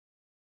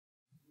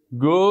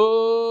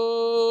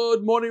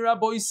Good morning,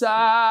 Rabbi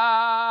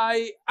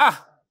Isai.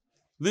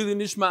 Lili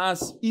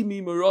Nishmas,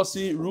 Imi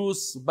Merosi,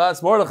 Rus,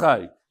 Bas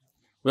Mordechai.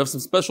 We have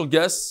some special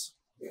guests.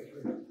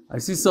 I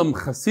see some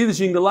Hasidish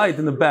Ingelite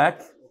in the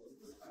back.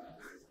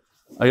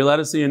 Are you allowed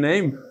to say your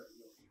name?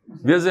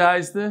 Wie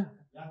heißt du?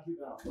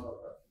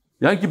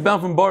 Yankee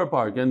Baum from Borough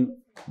Park. And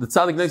the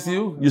tzaddik next to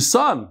you? Your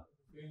son.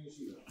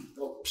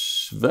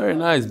 Psh, very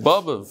nice.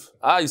 Bobov.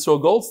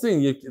 Yisrael Goldstein.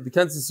 You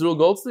can't see Yisrael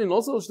Goldstein?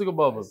 Also, Shtigo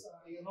Bobov.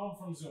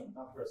 From Zoom,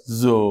 not personal.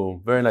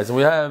 Zoom. Very nice. And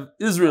we have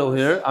Israel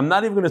here. I'm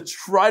not even going to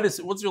try to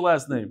say. What's your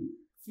last name?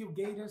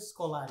 Fugaitis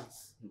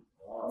Colares.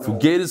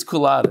 Fugaitis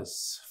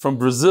Colares from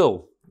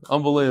Brazil.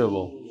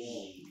 Unbelievable.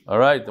 All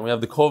right. Then we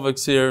have the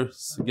Kovacs here.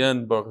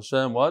 Again, Baruch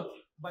Hashem. What?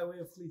 By way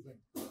of Cleveland.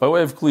 By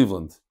way of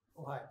Cleveland.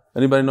 Ohio.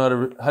 Anybody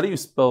know how do you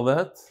spell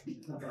that?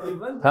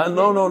 Cleveland?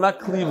 No, not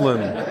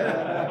Cleveland.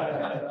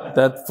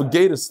 That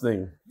Fugaitis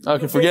thing.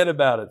 Okay, forget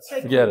about it.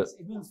 Forget it.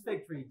 It means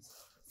fig trees.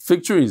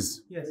 Fig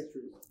trees. Yes.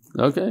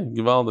 Okay,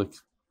 Givaldik.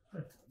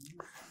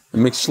 It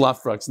makes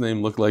Schlafrock's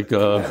name look like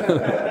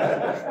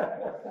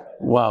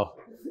wow.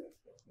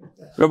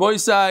 Rabbi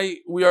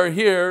Isai, we are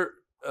here.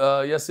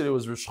 Yesterday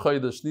was Rosh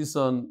Chodesh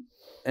Nisan,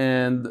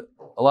 and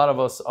a lot of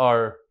us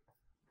are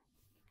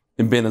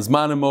in Ben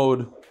Azmanim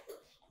mode.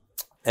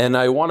 And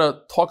I want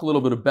to talk a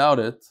little bit about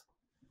it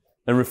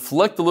and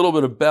reflect a little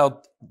bit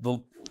about the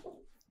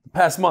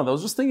past month. I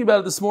was just thinking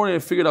about it this morning. I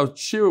figured I would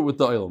share it with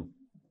the Olam.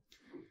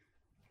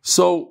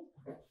 So,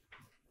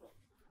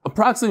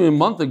 approximately a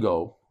month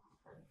ago,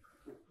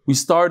 we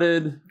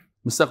started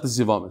Masechtas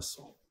Yevamos.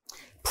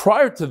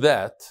 Prior to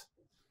that,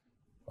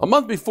 a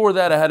month before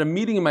that, I had a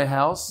meeting in my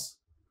house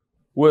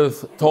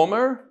with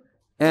Tomer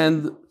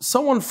and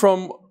someone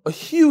from a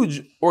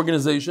huge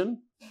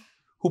organization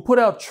who put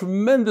out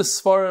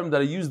tremendous svarim that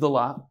I used a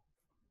lot.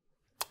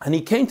 And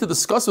he came to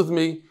discuss with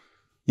me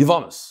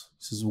Yevamos.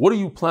 He says, what do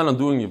you plan on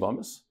doing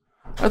Yevamos?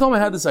 I told him I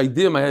had this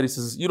idea in my head. He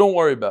says, you don't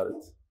worry about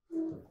it.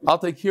 I'll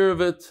take care of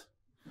it.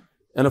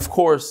 And of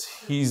course,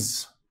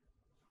 he's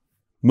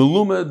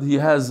melumed. He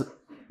has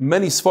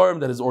many svarim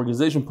that his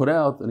organization put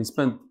out, and he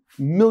spent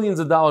millions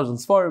of dollars on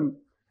svarim.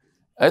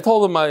 I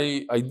told him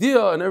my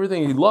idea and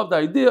everything. He loved the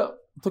idea.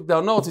 Took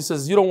down notes. He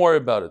says, you don't worry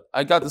about it.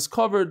 I got this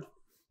covered.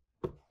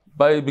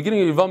 By the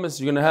beginning of Yevamos,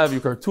 you're going to have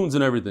your cartoons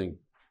and everything.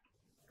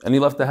 And he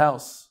left the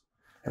house.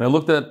 And I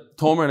looked at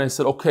Tomer and I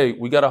said, okay,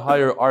 we got to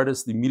hire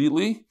artists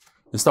immediately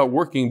and start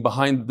working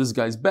behind this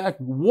guy's back.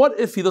 What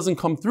if he doesn't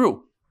come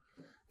through?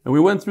 And we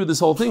went through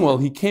this whole thing. Well,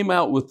 he came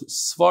out with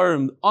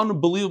svarim,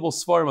 unbelievable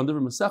svarim on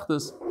different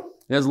masechtas.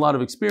 He has a lot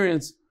of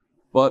experience.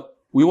 But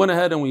we went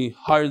ahead and we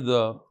hired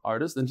the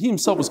artist. And he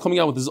himself was coming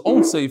out with his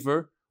own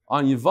sefer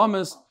on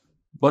Yevamos.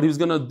 But he was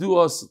going to do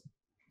us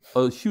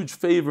a huge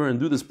favor and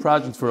do this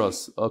project for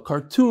us. A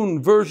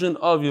cartoon version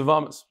of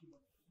Yevamos.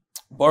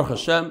 Baruch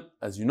Hashem,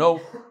 as you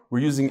know, we're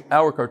using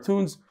our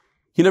cartoons.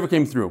 He never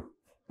came through.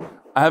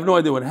 I have no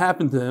idea what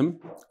happened to him.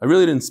 I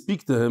really didn't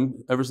speak to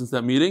him ever since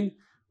that meeting.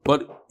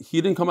 But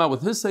he didn't come out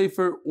with his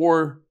sefer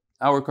or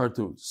our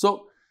cartoons. So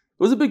it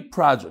was a big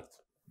project.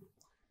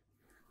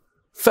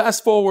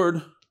 Fast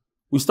forward,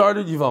 we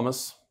started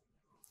Yevamos.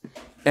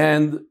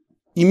 And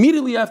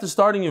immediately after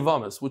starting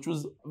Yevamos, which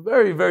was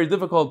very, very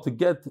difficult to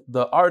get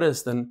the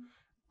artist, and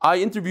I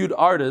interviewed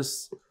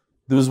artists.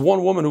 There was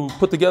one woman who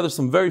put together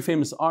some very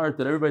famous art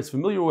that everybody's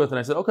familiar with. And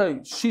I said,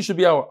 okay, she should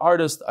be our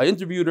artist. I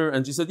interviewed her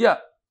and she said, yeah,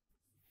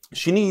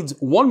 she needs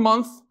 1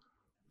 month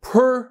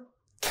per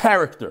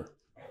character.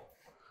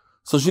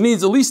 So she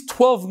needs at least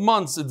 12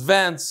 months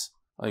advance.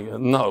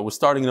 No, we're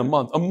starting in a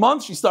month. A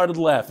month, she started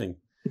laughing.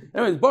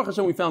 Anyways, Baruch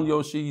Hashem, we found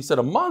Yoshi. He said,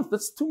 a month?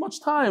 That's too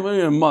much time. What do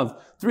you mean a month?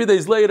 3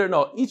 days later,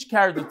 no. Each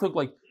character took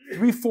like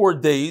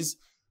 3-4 days.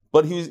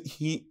 But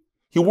he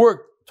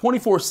worked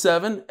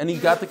 24/7 and he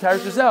got the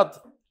characters out.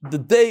 The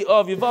day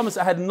of Yevamos,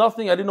 I had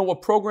nothing. I didn't know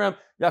what program.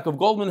 Yaakov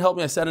Goldman helped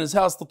me. I sat in his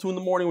house till 2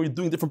 a.m. We were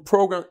doing different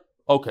programs.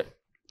 Okay.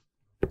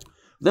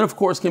 Then, of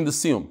course, came the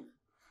Siyum.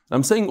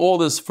 I'm saying all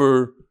this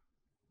for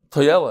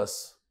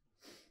Toyelas,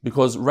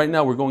 because right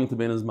now we're going into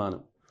Ben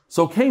Azmanim.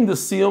 So came the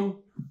Siyum.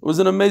 It was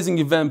an amazing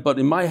event, but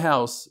in my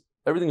house,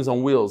 everything is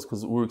on wheels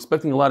because we were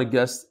expecting a lot of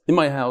guests in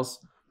my house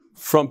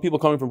from people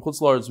coming from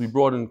Chutz La'aretz. We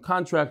brought in a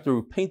contractor,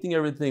 we were painting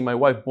everything. My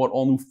wife bought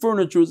all new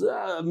furniture. It was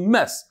a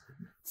mess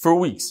for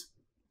weeks.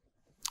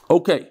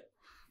 Okay,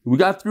 we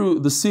got through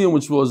the Siyum,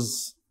 which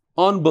was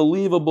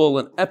unbelievable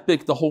and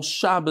epic, the whole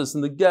Shabbos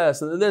and the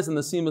guests and this and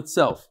the Siyum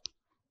itself.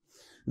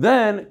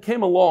 Then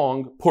came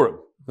along Purim.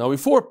 Now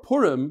before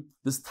Purim,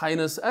 this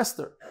Tainus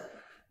Esther.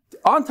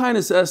 On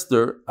Tainus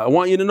Esther, I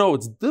want you to know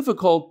it's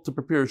difficult to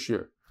prepare a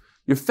shir.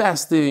 You're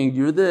fasting,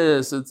 you're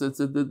this, it's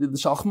the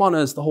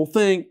Shalchmanas, the whole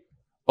thing.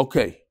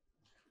 Okay,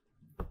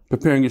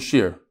 preparing a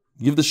shir.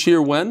 Give the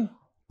shir when?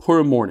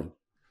 Purim morning.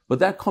 But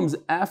that comes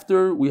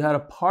after we had a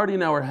party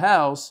in our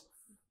house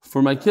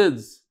for my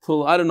kids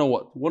till I don't know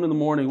what, 1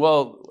 a.m.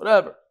 Well,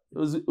 whatever.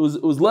 It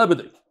was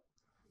Lebedik.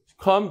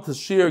 Come to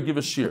shir, give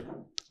a shir.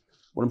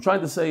 What I'm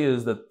trying to say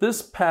is that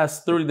this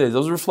past 30 days, I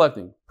was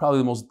reflecting, probably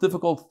the most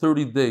difficult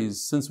 30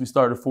 days since we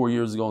started 4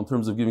 years ago in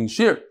terms of giving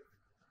shir.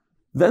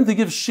 Then to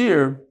give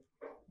shir,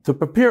 to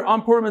prepare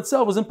on Purim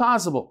itself was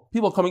impossible.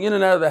 People coming in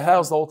and out of the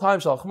house the whole time,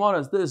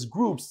 Shalchmanas, this,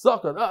 groups,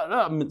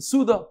 Sukkah,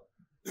 Suda,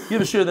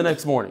 give a shir the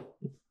next morning.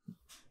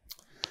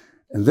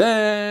 And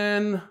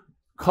then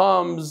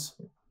comes,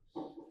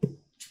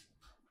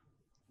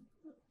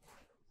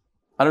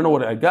 I don't know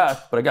what I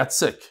got, but I got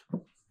sick.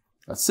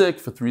 Got sick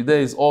for 3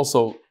 days,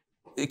 also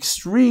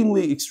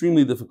extremely,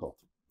 extremely difficult.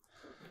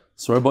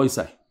 So Rabbi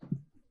Yisai,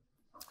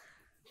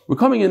 we're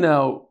coming in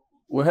now,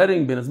 we're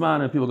heading, Ben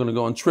Azman, and people are going to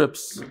go on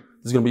trips.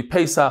 There's going to be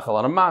Pesach, a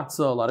lot of matzah,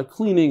 a lot of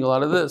cleaning, a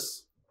lot of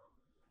this.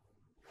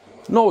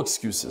 No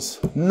excuses.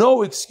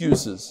 No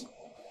excuses.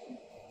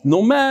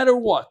 No matter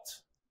what,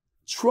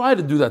 try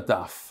to do that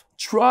daf.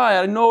 Try.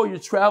 I know you're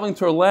traveling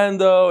to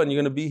Orlando and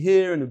you're going to be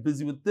here and you're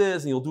busy with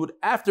this and you'll do it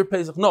after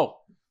Pesach. No.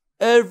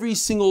 Every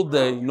single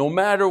day, no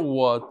matter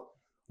what,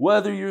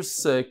 whether you're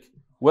sick,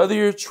 whether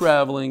you're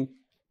traveling,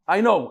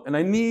 I know, and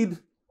I need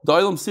the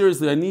Olam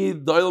seriously, I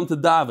need the Olam to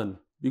daven,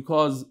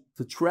 because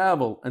to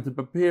travel and to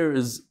prepare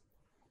is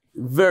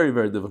very,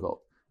 very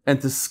difficult. And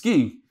to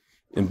ski,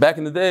 and back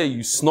in the day, you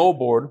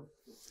snowboard,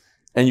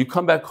 and you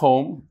come back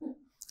home,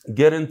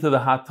 get into the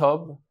hot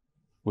tub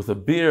with a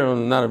beer, or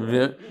not a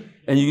beer,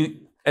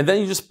 and then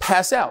you just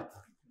pass out.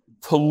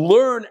 To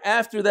learn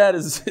after that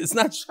is it's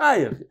not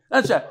shayach.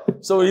 Not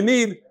shayach. So we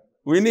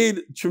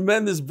need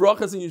tremendous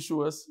brachas and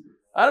yeshuas.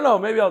 I don't know,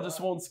 maybe I'll just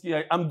won't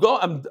ski. I'm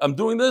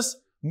doing this,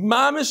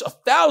 mamish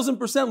 1,000%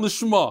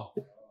 lishma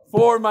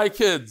for my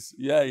kids.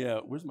 Yeah.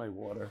 Where's my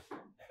water?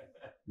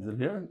 Is it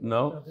here?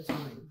 No?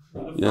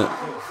 Yeah.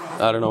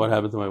 I don't know what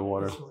happened to my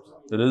water.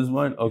 It is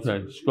mine?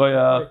 Okay.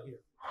 Shkoya.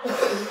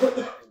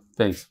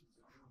 Thanks.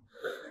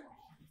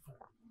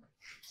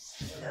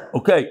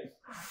 Okay.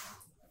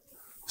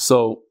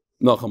 So,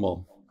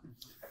 Nachamal.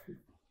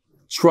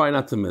 Try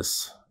not to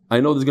miss. I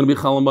know there's going to be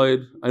Chol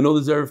Hamoed. I know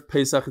there's Erev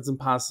Pesach. It's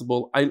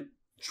impossible. I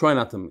try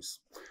not to miss.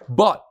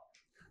 But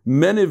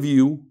many of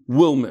you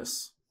will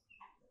miss.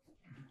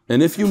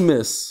 And if you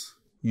miss,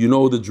 you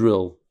know the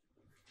drill.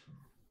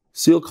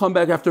 So you'll come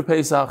back after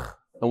Pesach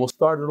and we'll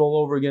start it all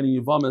over again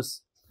in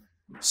Yevamos.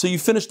 So you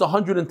finished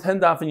 110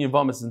 daf in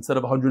Yevamos instead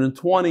of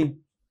 120.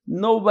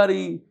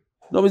 Nobody's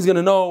going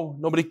to know.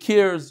 Nobody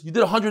cares. You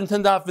did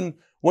 110 daf in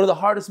one of the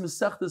hardest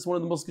mesechtas, one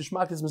of the most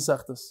geschmackes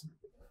mesechtas.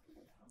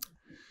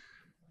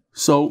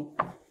 So,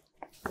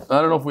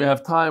 I don't know if we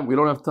have time. We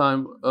don't have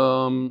time.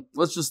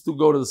 Let's just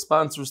go to the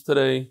sponsors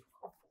today.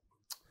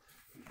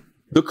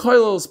 The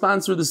Koilel is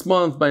sponsored this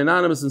month by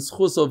anonymous and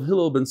schus of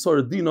Hillel ben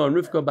Soradino and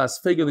Rivka Bas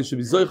Fegel. They should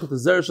be zoichet to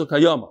Zer Shel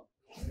Kayama.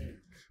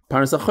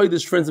 Parnas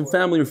HaChodesh, friends and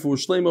family, Refuah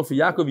Shleimo for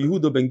Yaakov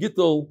Yehuda ben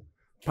Gittel.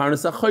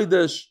 Parnas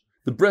HaChodesh,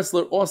 the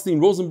Bresler, Austin,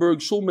 Rosenberg,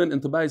 Schulman,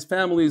 and Tobias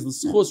families. The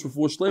schus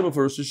Refuah Shleimo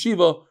for Rosh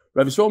Hashiva,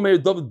 Rav Yisrael Meir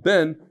David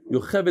ben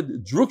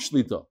Yocheved Druk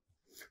Shlita.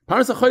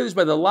 Parnas HaChodesh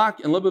by the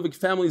Lach and Lebovich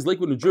families,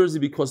 Lakewood, New Jersey,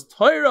 because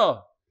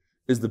Torah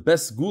is the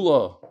best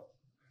gula.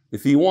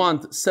 If you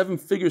want 7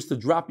 figures to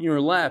drop in your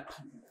lap,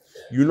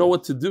 you know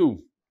what to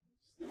do.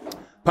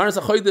 Parnas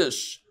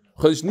HaChodesh,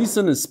 Chodesh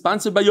Nisan is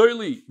sponsored by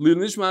Yoeli. Lil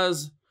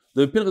Nishmaz,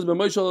 the Pinchas ben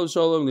Moshe Alav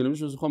Shalom, Lil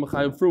Nishmaz Chom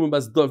Chayim Frum,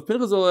 Bas Dov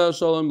Pinchas Alav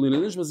Shalom, Lil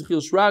Nishmaz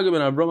Echiel Shragim,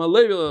 and Avram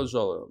Alevi Alav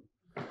Shalom.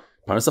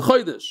 Parnas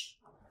HaChodesh,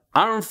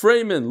 Aaron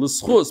Freeman,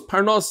 L'Schus,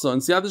 Parnasa,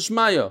 and Siyat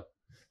Shmaya.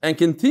 And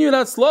continue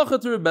that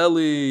slacha to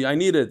Rebelli. I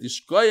need it.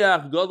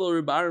 Yishkoyach Gadol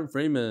Reb Aaron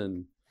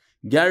Freeman.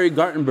 Gary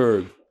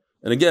Gartenberg.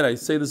 And again, I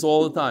say this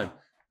all the time.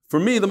 For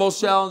me, the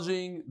most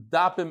challenging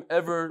dapim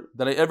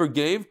that I ever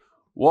gave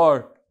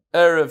were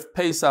Erev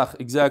Pesach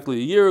exactly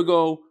a year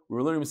ago. We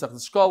were learning Masechet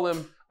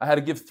Shkolim. I had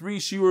to give 3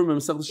 shiurim in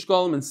Masechet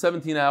Shkolim in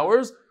 17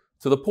 hours,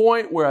 to the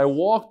point where I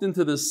walked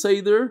into the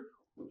Seder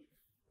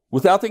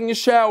without taking a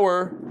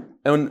shower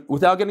and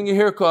without getting a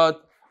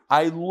haircut.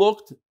 I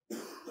looked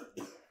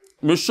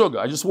Meshuggah.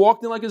 I just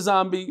walked in like a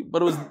zombie,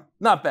 but it was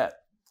not bad.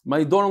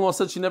 My daughter-in-law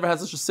said she never had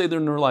such a Seder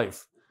in her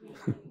life.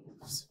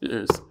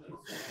 Serious.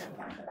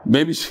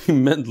 Maybe she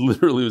meant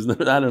literally,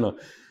 I don't know.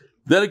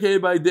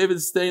 Dedicated by David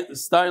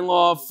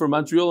Steinloff from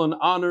Montreal in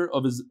honor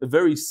of his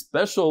very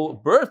special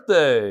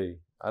birthday.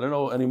 I don't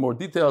know any more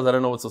details. I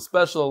don't know what's so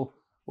special.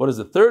 What is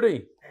it,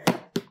 30?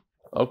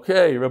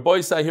 Okay, Rabbi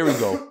Yisai, here we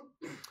go.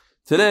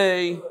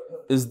 Today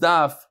is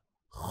Daf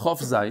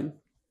Chof Zayin.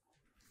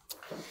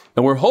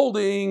 And we're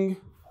holding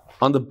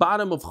on the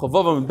bottom of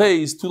Chavav and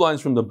Beis, 2 lines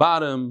from the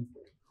bottom,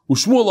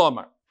 Ushmuel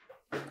Amar.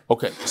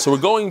 Okay, so we're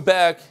going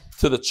back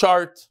to the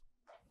chart.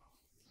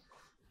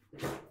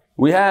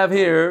 We have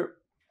here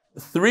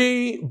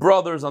 3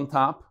 brothers on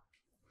top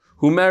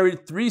who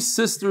married 3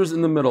 sisters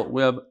in the middle.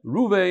 We have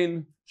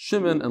Ruvain,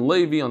 Shimon, and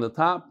Levi on the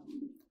top,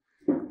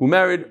 who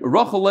married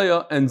Rachel,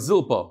 Leah, and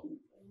Zilpah.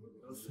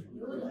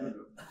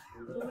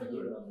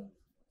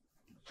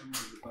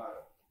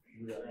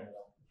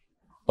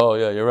 Oh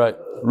yeah, you're right.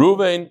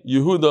 Ruvain,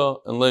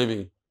 Yehuda, and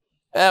Levi.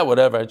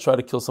 Whatever. I tried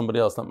to kill somebody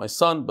else, not my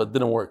son, but it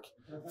didn't work.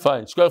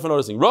 Fine. Shkoyach for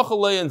noticing. Rachel,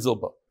 Leah, and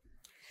Zilpah.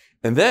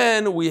 And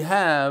then we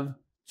have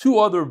 2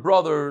 other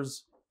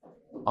brothers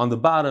on the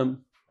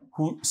bottom.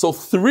 So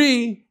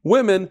 3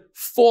 women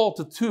fall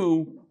to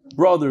 2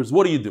 brothers.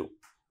 What do you do?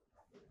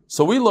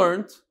 So we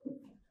learned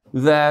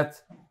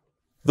that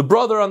the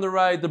brother on the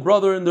right, the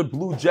brother in the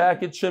blue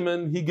jacket,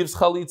 Shimon, he gives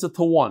chalitza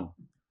to one.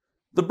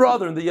 The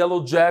brother in the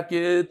yellow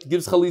jacket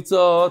gives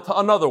chalitza to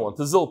another one,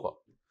 to Zilpah.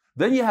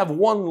 Then you have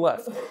one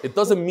left. It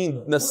doesn't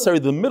mean necessarily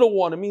the middle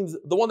one, it means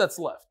the one that's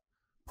left.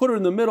 Put her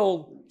in the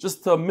middle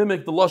just to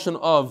mimic the lashon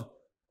of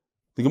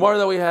the Gemara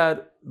that we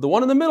had. The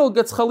one in the middle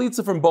gets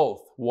chalitza from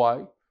both.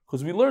 Why?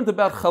 Because we learned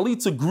about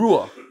chalitza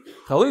grua.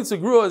 Chalitza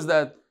grua is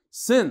that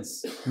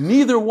since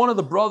neither one of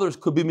the brothers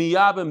could be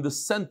miyabim, the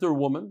center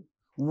woman,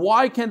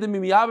 why can't they be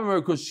miyabim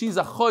her? Because she's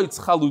a choitz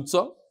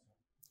chalutza.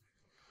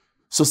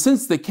 So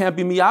since they can't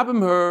be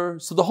miyabim her,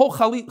 so the whole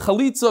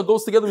chalitza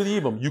goes together with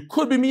yibam. You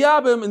could be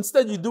miyabim,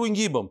 instead you're doing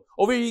yibam.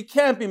 Over here you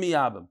can't be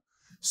miyabim.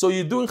 So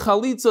you're doing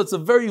chalitza, it's a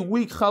very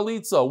weak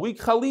chalitza. Weak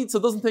chalitza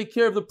doesn't take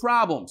care of the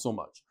problem so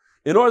much.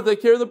 In order to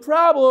take care of the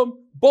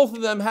problem, both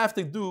of them have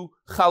to do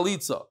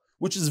chalitza,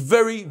 which is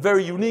very,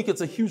 very unique.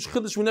 It's a huge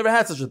chiddush. We never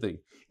had such a thing.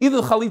 Either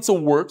the chalitza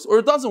works or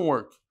it doesn't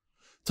work.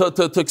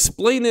 To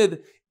explain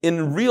it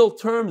in real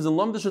terms, in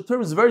lamdisha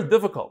terms, is very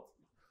difficult.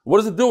 What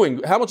is it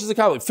doing? How much is it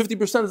calculated?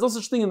 50%. There's no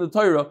such thing in the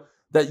Torah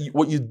that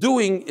what you're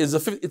doing is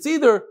it's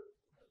either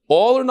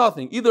all or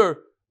nothing.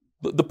 Either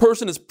the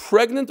person is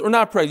pregnant or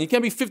not pregnant. You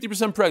can't be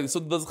 50% pregnant. So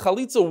does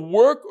chalitza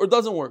work or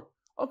doesn't work?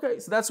 Okay,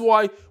 so that's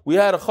why we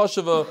had a chosh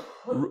of a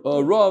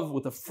Rav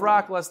with a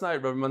frak last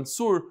night, Rav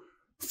Mansour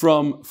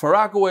from Far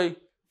Rockaway.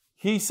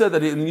 He said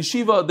that in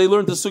yeshiva they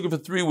learned the sukkah for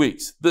 3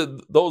 weeks.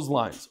 Those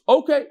lines.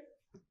 Okay.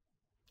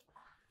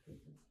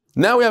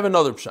 Now we have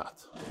another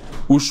pshat.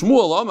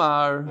 Ushmuel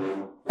Amar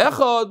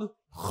Echad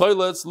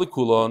Choyletz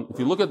Likulon. If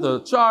you look at the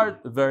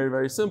chart, very,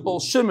 very simple.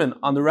 Shimon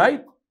on the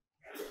right,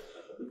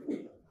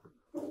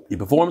 he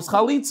performs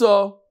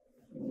chalitza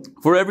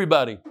for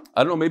everybody.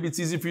 I don't know, maybe it's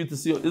easy for you to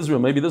see Israel.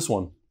 Maybe this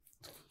one.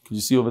 Can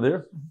you see over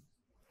there?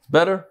 It's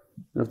better.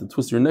 You don't have to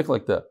twist your neck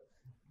like that.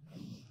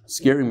 It's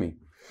scaring me.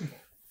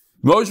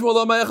 Shmuel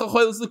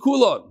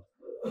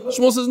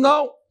says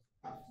no.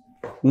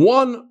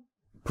 One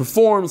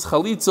performs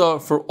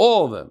chalitza for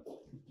all of them.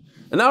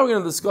 And now we're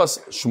going to discuss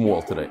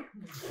Shmuel today.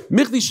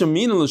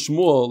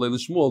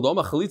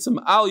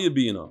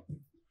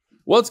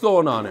 What's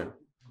going on here?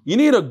 You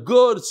need a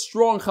good,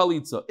 strong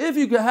chalitza. If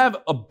you can have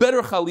a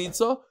better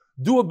chalitza,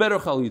 do a better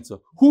chalitza.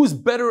 Who's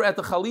better at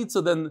the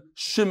chalitza than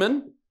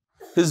Shimon?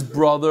 His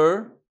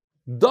brother,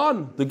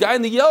 Dan. The guy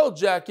in the yellow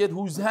jacket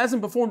who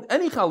hasn't performed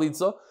any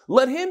chalitza,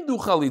 let him do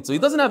chalitza. He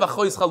doesn't have a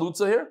choiz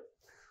chalitza here.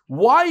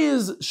 Why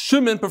is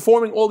Shimon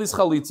performing all these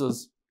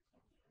chalitzas?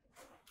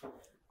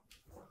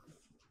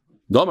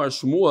 Damar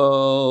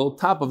Shmuel,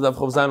 top of Daf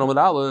Chav Zayin Amud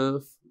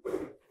Aleph.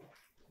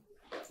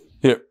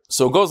 Here,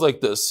 so it goes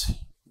like this.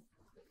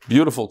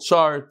 Beautiful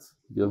chart,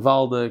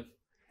 Gevaldik.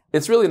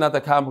 It's really not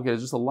that complicated.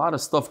 Just a lot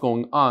of stuff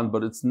going on,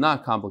 but it's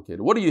not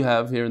complicated. What do you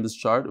have here in this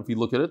chart? If we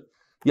look at it,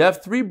 you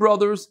have 3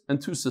 brothers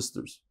and 2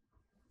 sisters.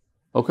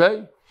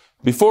 Okay?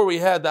 Before we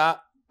had the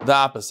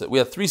opposite. We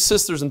had 3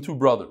 sisters and 2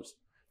 brothers.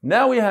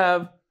 Now we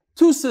have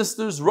 2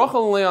 sisters,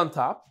 Rachel and Leah on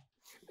top,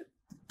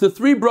 to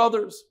 3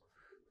 brothers.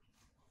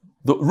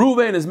 The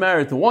Reuven is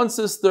married to one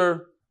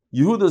sister,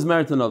 Yehuda is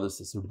married to another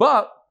sister.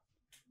 But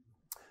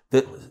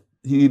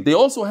they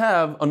also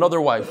have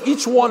another wife.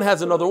 Each one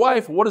has another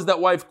wife. What is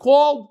that wife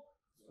called?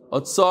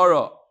 A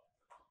tzara.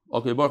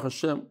 Okay, Baruch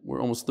Hashem,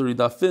 we're almost 30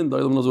 dafin.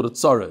 The knows what a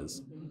tzara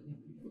is.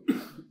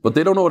 But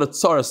they don't know what a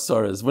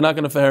tzara is. We're not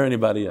going to fire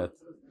anybody yet.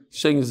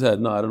 Shaking his head.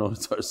 No, I don't know what a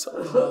tzara is.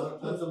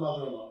 That's a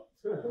mother-in-law.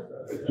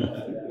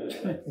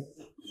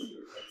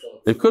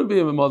 It could be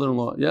a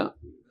mother-in-law, yeah.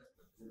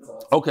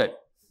 Okay.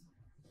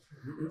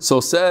 So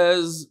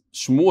says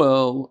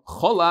Shmuel,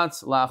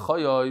 Cholatz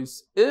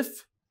la'achayois,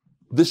 if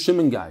the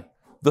Shimon guy,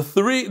 the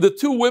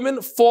 2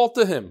 women fall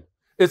to him.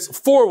 It's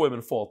 4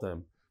 women fall to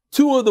him.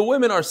 2 of the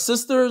women are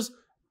sisters.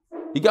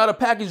 He got a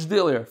package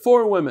deal here.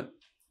 4 women.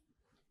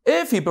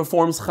 If he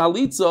performs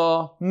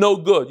chalitza, no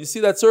good. You see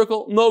that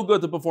circle? No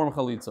good to perform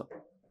chalitza.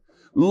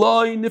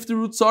 Loi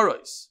nifteru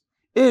tzarais.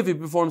 If he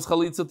performs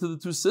chalitza to the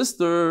 2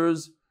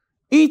 sisters,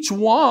 each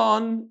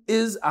one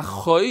is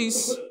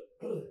achois,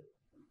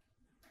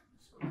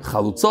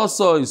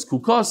 chalutzasai,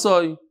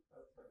 kukasai.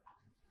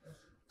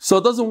 So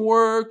it doesn't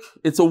work.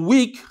 It's a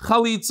weak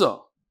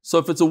chalitza. So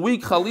if it's a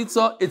weak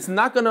chalitza, it's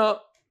not going to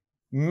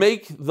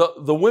make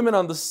the women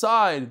on the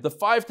side, the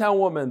 5-town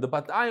woman, the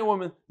Batayan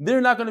woman,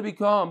 they're not going to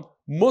become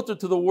mutter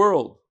to the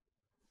world.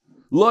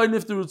 Loi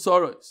nifteru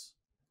tzarais.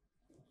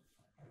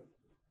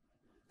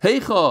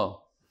 Heicha.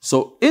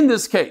 So in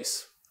this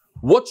case,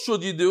 what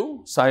should you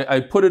do? So I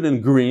put it in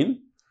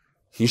green.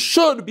 He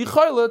should be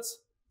chayletz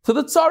to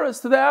the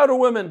tzaras, to the outer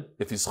women.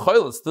 If he's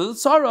chayletz to the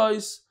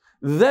tzaras,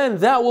 then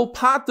that will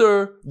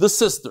pater the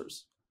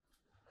sisters.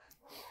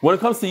 When it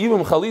comes to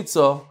Yibum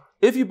Chalitza,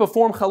 if you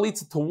perform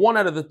Chalitza to one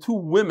out of the 2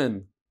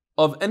 women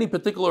of any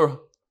particular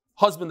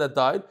husband that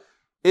died,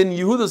 in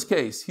Yehuda's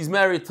case, he's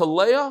married to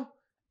Leah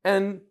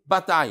and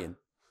Batayin.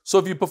 So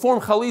if you perform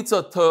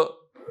Chalitza to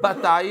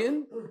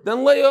Batayin,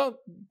 then Leah,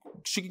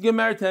 she can get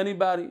married to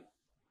anybody.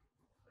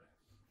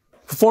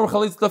 perform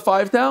chalitza to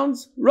 5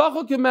 towns,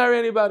 Rachel can marry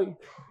anybody.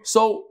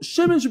 So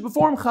Shimon should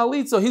perform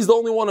chalitza. He's the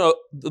only one,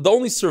 the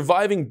only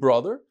surviving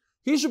brother.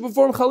 He should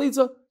perform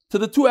chalitza to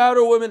the 2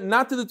 outer women,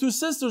 not to the 2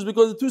 sisters,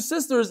 because the 2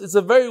 sisters, it's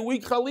a very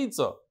weak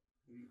chalitza.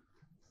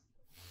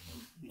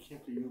 You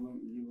can't do Yibum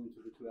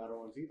to the 2 outer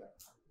ones either.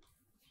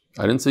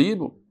 I didn't say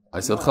Yibum.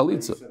 I said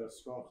chalitza. You said a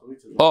strong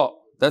chalitza.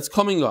 Oh, that's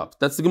coming up.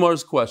 That's the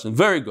Gemara's question.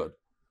 Very good.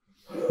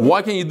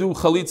 Why can't you do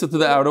chalitza to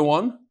the outer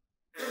one?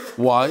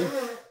 Why?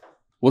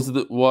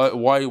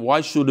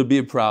 Why should it be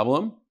a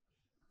problem?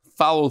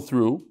 Follow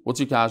through. What's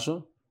your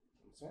kasha?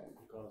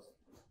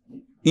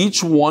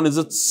 Each one is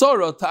a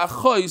tzara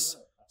ta'achos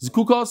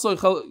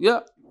zkuka. Yeah,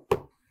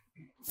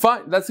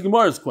 fine. That's the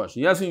Gemara's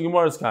question. You're asking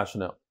Gemara's kasha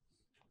now.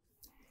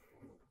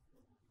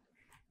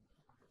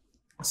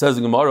 Says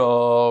the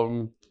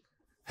Gemara.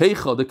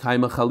 Heicha the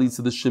kaima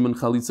chalitza the Shimon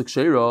chalitza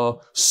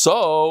kshera.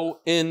 So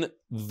in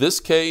this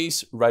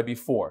case, right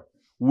before,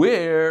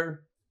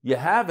 where you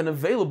have an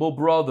available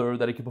brother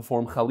that he can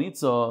perform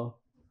chalitza,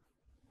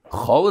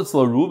 chalitz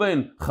la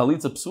Ruvain,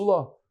 chalitza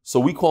psula. So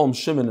we call him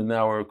Shimon in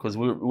our, because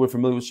we're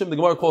familiar with Shimon. The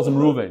Gemara calls him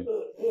Ruvain.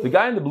 The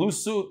guy in the blue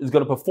suit is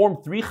going to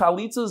perform 3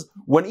 chalitzas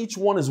when each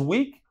one is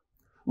weak.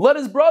 Let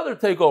his brother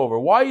take over.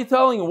 Why are you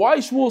telling? Why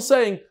is Shmuel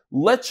saying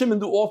let Shimon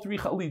do all 3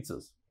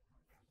 chalitzas?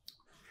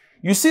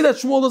 You see that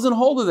Shmuel doesn't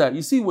hold to that.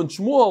 You see, when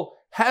Shmuel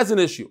has an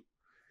issue,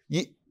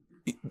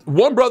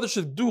 one brother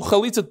should do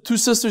chalitza, 2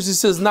 sisters, he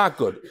says, not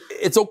good.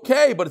 It's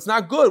okay, but it's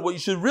not good. What you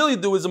should really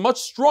do is a much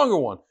stronger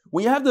one.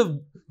 When you have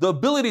the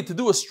ability to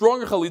do a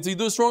stronger chalitza, you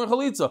do a stronger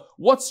chalitza.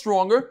 What's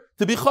stronger?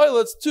 To be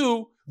chalitz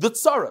to the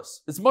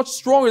tsaras. It's much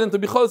stronger than to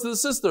be chalitz to the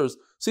sisters.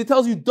 So he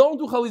tells you, don't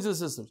do chalitza to the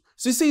sisters.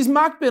 So you see, he's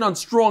makbid on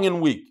strong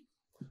and weak.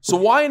 So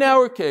why in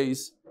our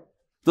case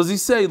does he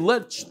say,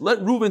 let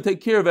Reuben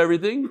take care of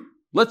everything,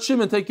 let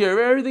Shimon take care of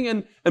everything,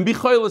 and be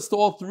chalitz to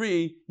all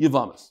 3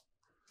 Yevamis?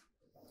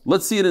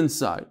 Let's see it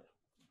inside.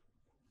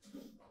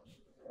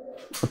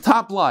 A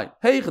top line.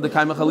 Hey, the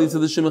kaima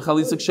chalitza, the Shimon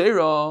chalitza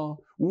kshera.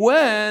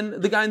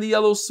 When the guy in the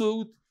yellow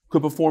suit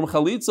could perform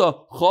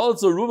chalitza,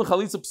 Reuben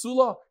chalitza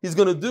psula, he's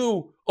going to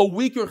do a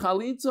weaker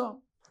chalitza.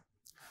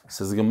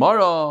 Says the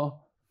Gemara.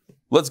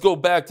 Let's go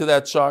back to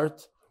that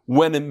chart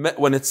when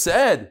it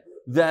said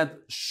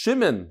that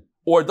Shimon,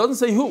 or it doesn't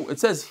say who, it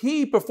says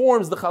he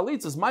performs the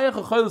chalitzas.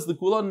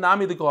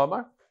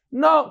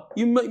 No,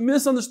 you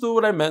misunderstood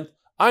what I meant.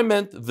 I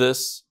meant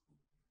this.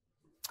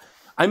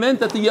 I meant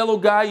that the yellow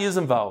guy is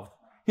involved.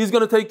 He's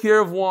going to take care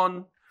of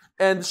one,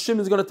 and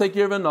Shimon's going to take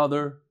care of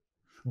another.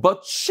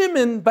 But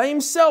Shimon by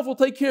himself will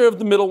take care of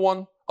the middle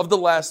one, of the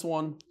last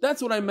one.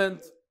 That's what I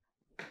meant.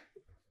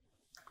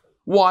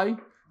 Why?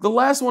 The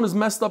last one is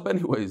messed up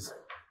anyways.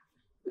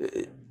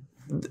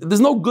 There's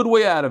no good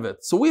way out of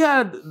it. So we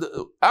had,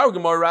 our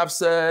Gemara Rav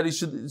said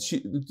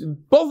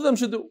both of them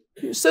should do.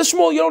 Says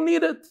Shmuel, you don't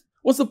need it.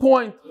 What's the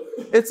point?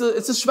 It's a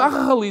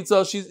shvacha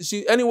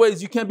chalitza.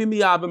 Anyways, you can't be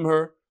miyabim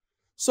her.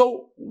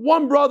 So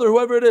one brother,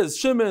 whoever it is,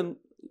 Shimon,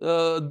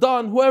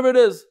 Dan, whoever it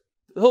is,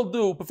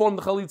 he'll perform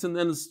the chalitza and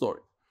end of the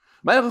story.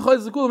 We're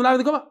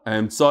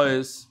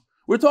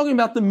talking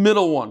about the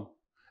middle one.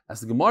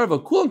 As the Gemara of a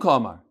Kulan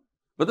Kamar.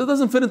 But that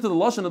doesn't fit into the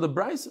lashon of the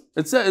Brisa.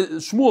 It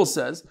says, Shmuel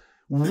says,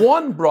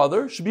 one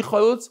brother should be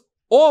chalitz,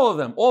 all of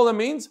them. All of them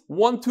means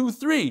 1, 2,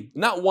 3,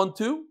 not 1,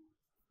 2.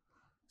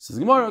 Says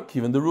Gemara,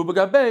 Kivan the Ruba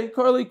Gabe,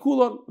 Karli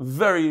Kulan,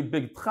 very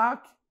big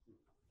tchak.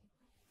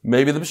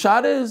 Maybe the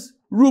pshat is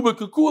Ruba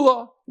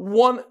Kukula,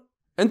 1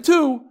 and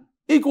 2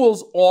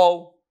 equals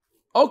all.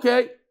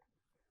 Okay.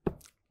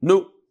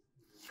 No.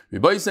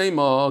 When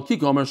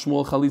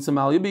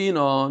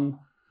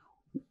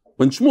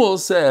Shmuel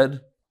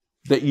said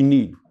that you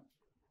need.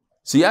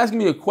 So you're asking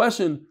me a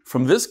question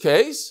from this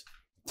case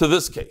to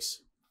this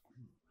case.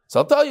 So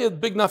I'll tell you a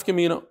big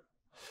nafkamina.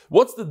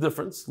 What's the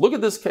difference? Look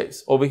at this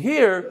case. Over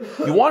here,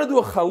 you want to do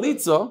a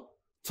chalitza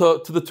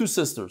to the 2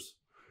 sisters.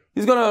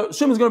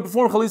 Shimon's going to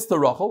perform chalitza to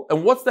Rachel,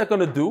 and what's that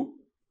going to do?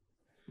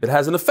 It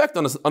has an effect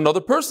on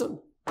another person.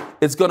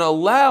 It's going to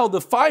allow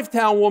the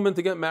 5-town woman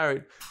to get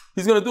married.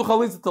 He's going to do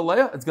chalitza to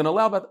Leah. It's going to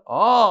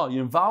allow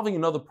you're involving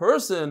another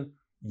person.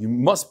 You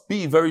must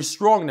be very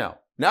strong now.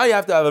 Now you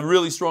have to have a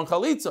really strong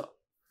chalitza.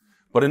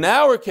 But in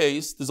our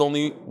case, there's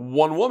only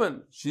one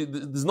woman.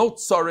 There's no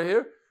tzara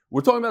here.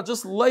 We're talking about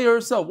just Leah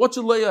herself. What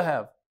should Leah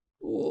have?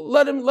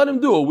 Let him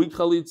do a weak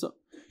chalitza.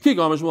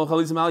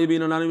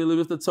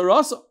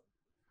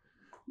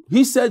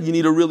 He said you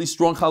need a really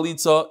strong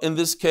chalitza in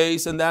this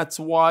case, and that's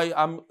why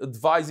I'm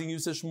advising you,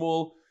 says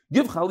Shmuel,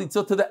 give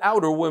chalitza to the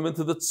outer women,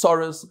 to the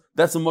tzaras.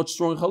 That's a much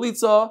stronger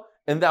chalitza,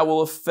 and that will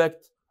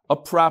affect a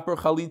proper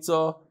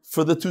chalitza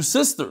for the 2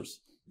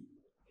 sisters.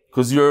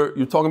 Because you're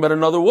talking about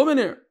another woman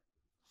here.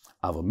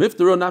 But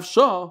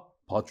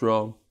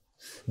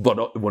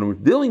when we're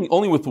dealing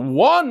only with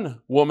one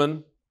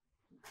woman,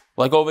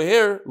 like over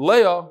here,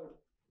 Leah,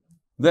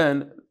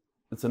 then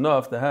it's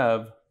enough to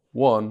have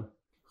one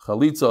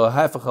chalitza, a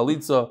half a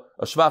chalitza,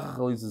 a shvacha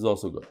chalitza is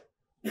also good.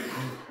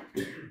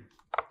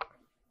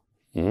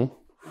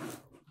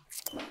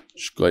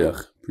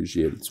 Shkoyach,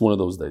 appreciate it. It's one of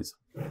those days.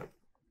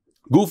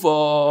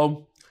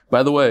 Gufa,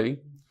 By the way,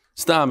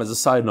 Stam, as a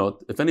side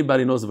note, if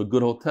anybody knows of a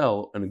good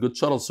hotel and a good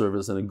shuttle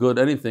service and a good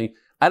anything,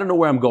 I don't know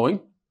where I'm going.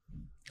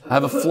 I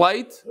have a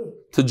flight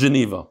to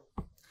Geneva.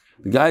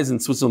 The guys in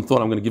Switzerland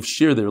thought I'm going to give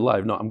shir there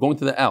live. No, I'm going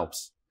to the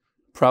Alps,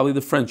 probably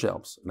the French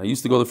Alps. And I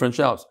used to go to the French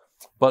Alps.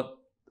 But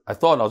I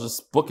thought I'll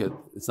just book it.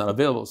 It's not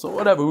available. So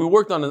whatever. We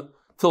worked on it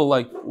till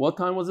like, what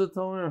time was it,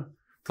 Tomer?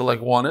 Till like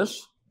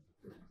 1-ish,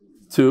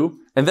 2.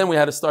 And then we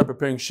had to start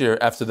preparing shir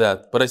after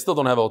that. But I still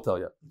don't have a hotel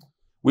yet.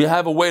 We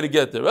have a way to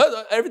get there.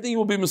 Everything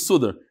will be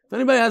masudar. If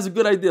anybody has a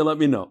good idea, let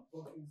me know.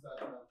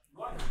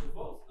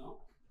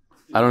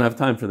 I don't have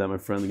time for that, my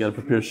friend. We got to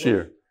prepare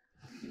shir.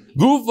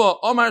 Gufa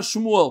Omar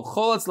Shmuel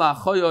Cholatz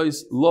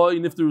la'achoyos loy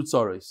nifteru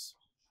tzaros.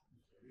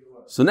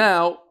 So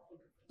now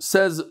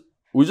says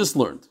we just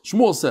learned.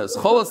 Shmuel says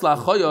Cholatz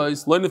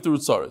la'achoyos loy nifteru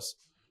tzaros.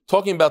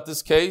 Talking about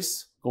this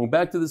case, going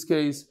back to this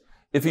case,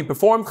 if he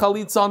performed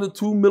chalitza on the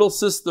 2 middle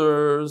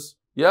sisters,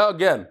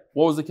 again,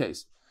 what was the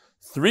case?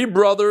 3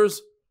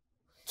 brothers,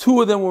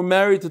 2 of them were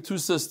married to 2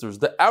 sisters.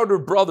 The outer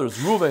brothers,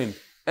 Reuven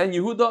and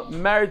Yehuda,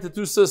 married to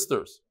 2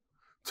 sisters.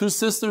 2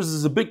 sisters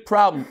is a big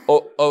problem.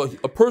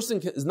 A person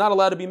is not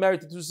allowed to be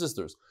married to 2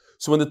 sisters.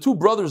 So when the 2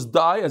 brothers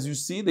die, as you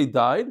see, they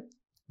died.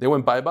 They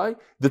went bye-bye.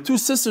 The 2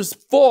 sisters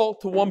fall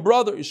to one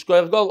brother.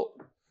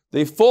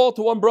 They fall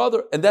to one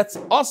brother. And that's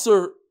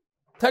usher,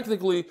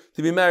 technically,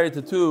 to be married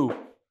to 2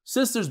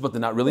 sisters, but they're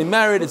not really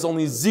married. It's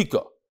only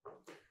zika.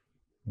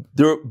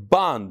 They're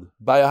bond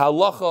by a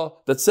halacha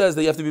that says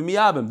that you have to be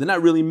miyabim. They're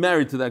not really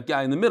married to that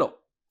guy in the middle.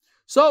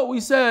 So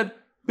we said,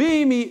 be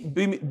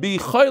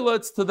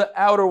chayletz to the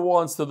outer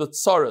ones, to the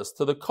tsaras,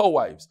 to the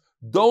co-wives.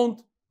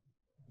 Don't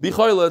be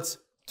chayletz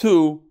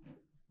to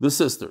the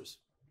sisters.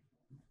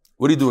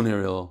 What are you doing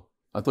here, Hillel?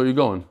 I thought you were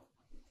going.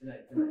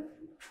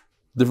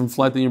 Different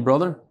flight than your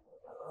brother?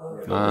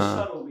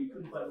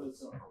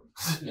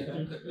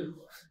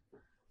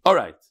 All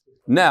right.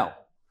 Now,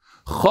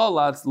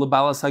 cholatz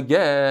lebalas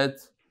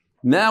haget.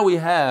 Now we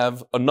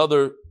have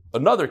another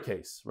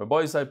case.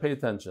 Rabbi Yisai, pay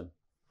attention.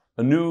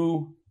 A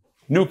new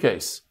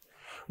case.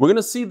 We're going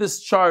to see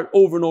this chart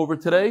over and over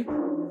today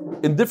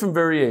in different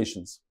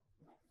variations.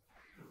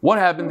 What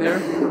happened there?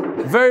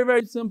 Very,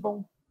 very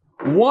simple.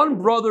 One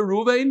brother,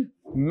 Reuven,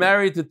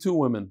 married to 2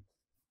 women.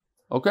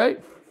 Okay?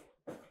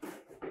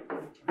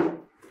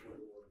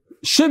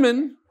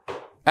 Shimon,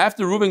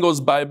 after Reuven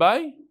goes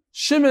bye-bye,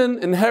 Shimon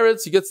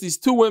inherits, he gets these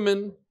 2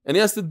 women, and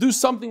he has to do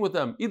something with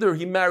them. Either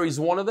he marries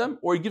one of them,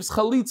 or he gives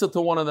chalitza to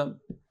one of them.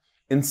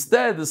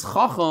 Instead, this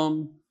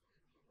chacham,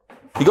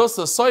 he goes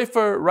to a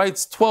cipher,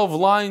 writes 12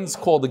 lines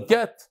called a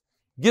get,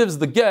 gives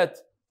the get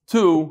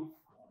to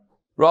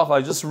Rachel.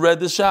 I just read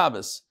the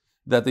Shabbos,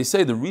 that they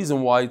say the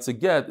reason why it's a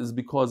get is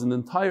because in the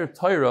entire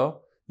Torah,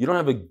 you don't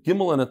have a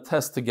gimel and a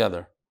test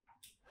together.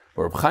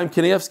 But Reb Chaim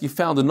Kanievsky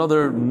found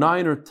another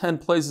 9 or 10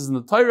 places in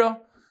the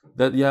Torah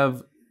that you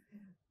have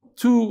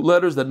 2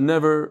 letters that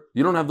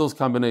you don't have those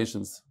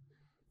combinations.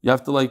 You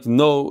have to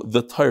know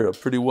the Torah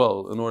pretty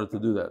well in order to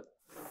do that.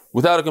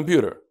 Without a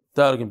computer.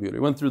 He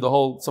went through the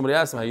whole, somebody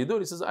asked him how you do it.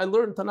 He says, I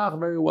learned Tanakh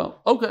very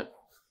well. Okay.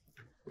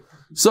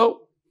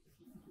 So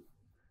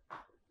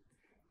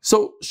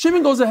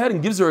Shimon goes ahead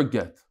and gives her a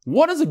get.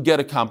 What does a get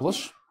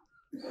accomplish?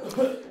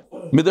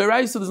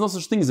 Midaraisa, there's no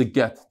such thing as a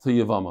get to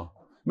Yavama.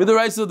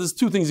 Midaraisa, there's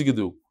 2 things you could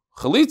do.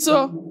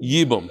 Chalitza,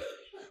 Yibum.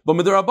 But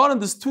Midarabanan,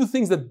 there's 2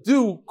 things that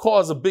do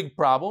cause a big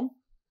problem.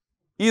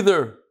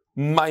 Either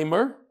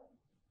Maimer,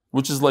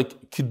 which is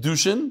like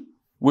Kiddushin,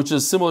 which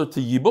is similar to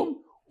Yibum,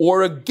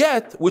 or a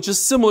get, which is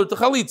similar to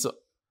Chalitza.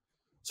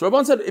 So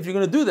Rabban said, if you're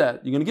going to do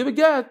that, you're going to give a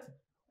get,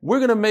 we're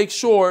going to make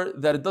sure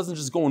that it doesn't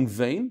just go in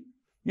vain.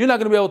 You're not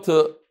going to be able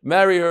to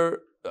marry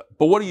her,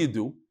 but what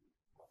do?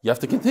 You have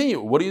to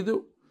continue. What do you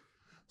do?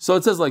 So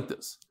it says like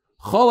this.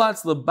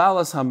 Cholatz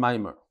lebalas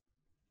hamaymer.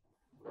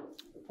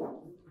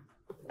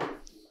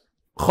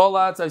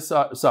 Cholatz, I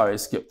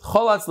skipped.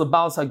 Cholatz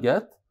lebalas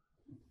haget.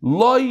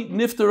 Loi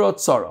nifterot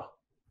tzara.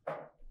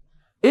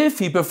 If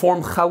he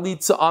performed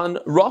chalitza on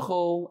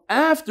Rachel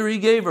after he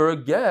gave her a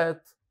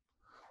get,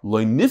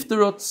 loi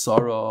nifterot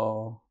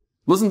tzara.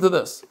 Listen to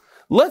this.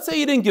 Let's say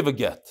he didn't give a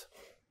get.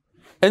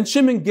 And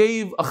Shimon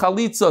gave a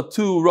chalitza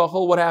to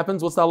Rachel. What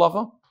happens? What's the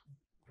halacha?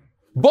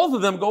 Both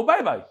of them go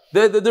bye-bye.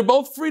 They're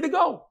both free to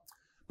go.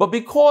 But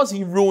because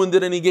he ruined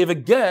it and he gave a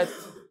get,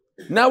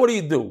 now what do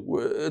you do?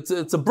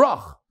 It's a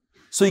brach.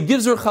 So he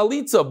gives her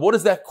chalitza. What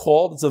is that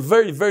called? It's a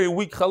very, very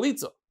weak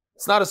chalitza.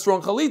 It's not a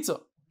strong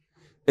chalitza.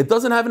 It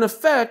doesn't have an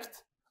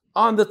effect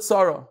on the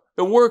tzara.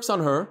 It works on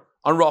her,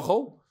 on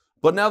Rachel,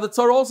 but now the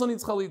tzara also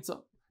needs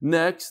chalitza.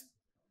 Next.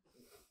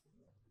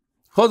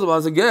 But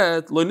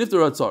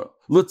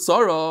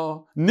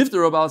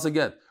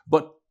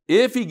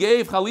if he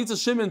gave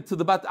chalitza Shimon to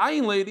the Bat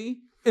Ayin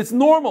lady, it's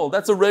normal.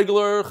 That's a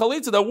regular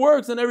chalitza that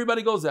works and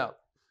everybody goes out.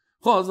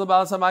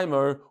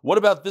 What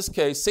about this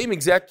case? Same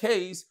exact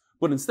case,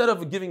 but instead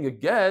of giving a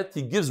get,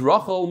 he gives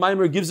Rachel,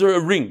 Maimer gives her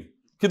a ring.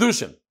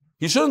 Kiddushin.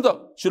 He shouldn't have.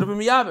 Should have been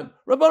miyavin.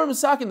 Rabbanim is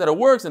sakin that it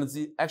works and it's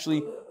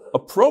actually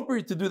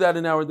appropriate to do that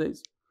in our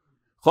days.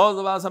 And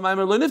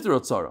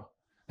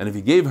if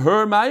he gave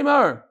her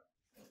Maimer,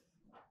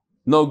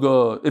 no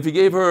good. If he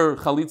gave her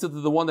chalitza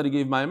to the one that he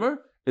gave Maimer,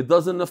 it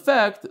doesn't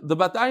affect the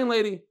Bat Ayin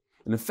lady.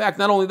 And in fact,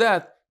 not only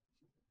that,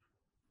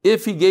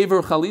 if he gave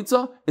her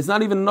chalitza, it's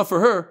not even enough for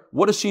her.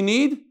 What does she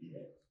need?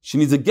 She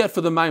needs a get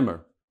for the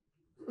Maimer.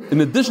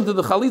 In addition to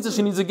the chalitza,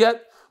 she needs a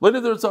get. But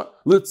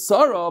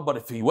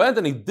if he went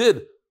and he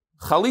did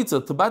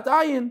chalitza to Bat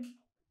Ayin,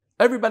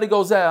 everybody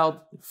goes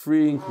out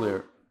free and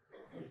clear.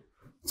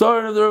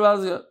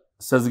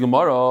 Says the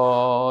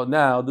Gemara,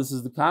 now this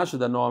is the kasha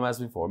that Noam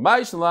asked before. Why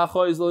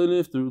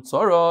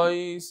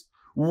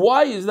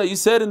is that you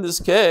said in this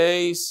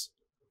case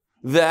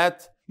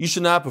that you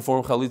should not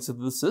perform chalitza to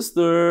the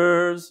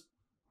sisters?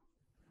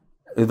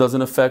 It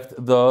doesn't affect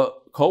the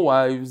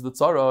co-wives, the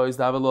tzaros,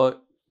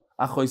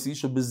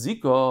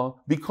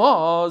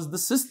 because the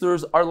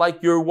sisters are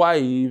like your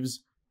wives.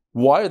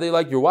 Why are they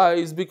like your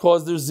wives?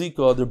 Because they're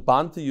zika, they're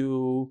bound to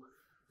you.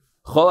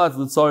 So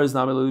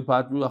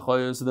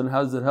then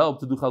how does it help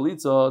to do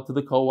chalitza to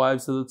the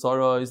co-wives, to the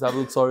tzaros?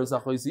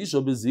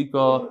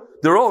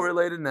 They're all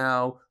related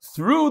now.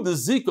 Through the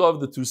zika of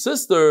the two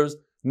sisters,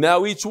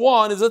 now each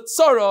one is a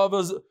tzara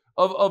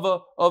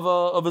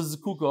of a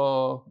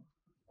zikuka.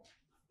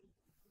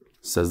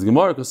 Says the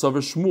Gemara, Kasavar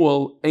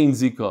Shmuel ain't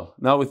zika.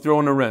 Now we throw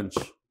in a wrench.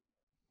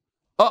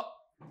 Oh,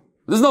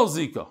 there's no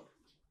zika.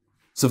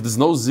 So if there's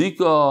no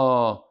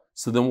zika,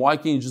 so then why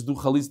can't you just do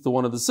chalitza to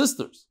one of the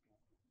sisters?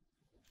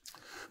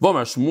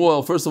 Vamar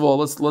Shmuel, first of all,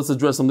 let's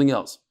address something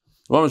else.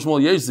 Vamar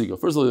Shmuel, yesh zika.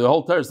 First of all, the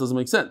whole teretz doesn't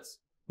make sense.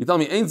 You tell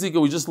me ain't zika,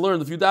 we just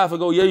learned a few daf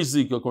ago, yesh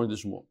zika, according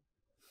to Shmuel.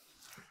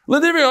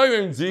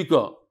 Ain't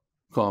zika.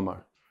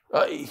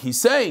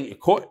 He's saying,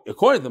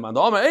 according to the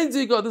Mandama, ain't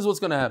zika, this is what's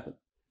going to happen.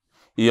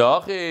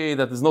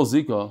 That there's no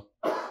zika.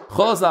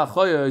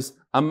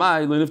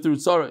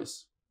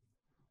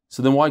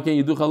 So then why can't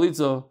you do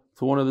chalitza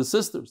to one of the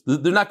sisters?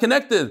 They're not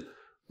connected.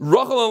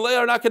 Rachel and Leah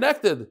are not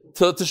connected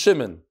to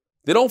Shimon.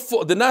 They're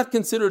not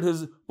considered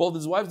both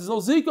his wives. There's no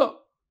zika.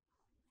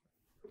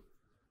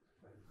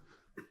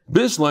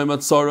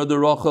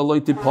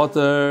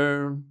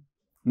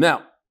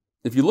 Now,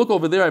 if you look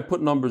over there, I put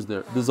numbers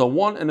there. There's a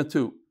 1 and a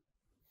 2.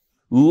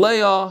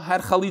 Leah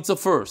had chalitza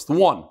first,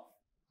 1.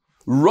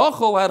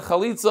 Rachel had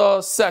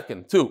chalitza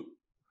second, 2.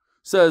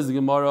 Says the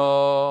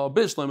Gemara,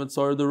 the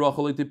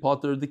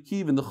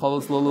kiv in the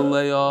chalitz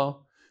Leah,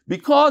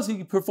 because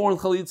he performed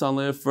chalitza on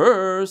Leah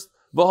first,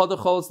 v'hada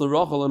chalitz the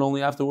Rachel, and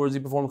only afterwards he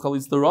performed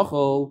chalitza the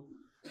Rachel.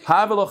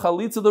 Havela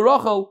chalitza the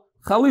Rachel,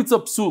 chalitza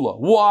psula.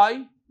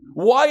 Why?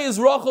 Why is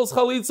Rachel's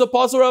chalitza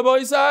pasur Rabbi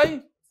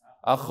Yisai?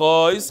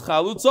 Achois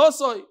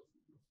chalutzasai.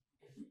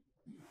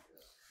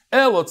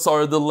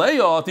 Elotzar the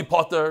Leah ti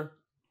potter.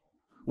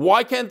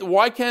 Why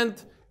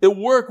can't it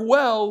work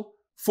well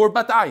for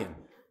Batayin?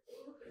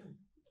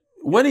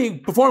 When he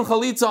performed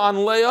chalitza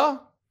on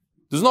Leah,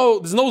 there's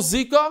no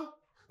zika,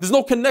 there's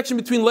no connection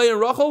between Leah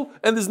and Rachel,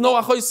 and there's no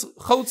achois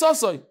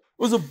chalutzasai. It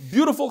was a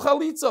beautiful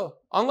chalitza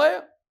on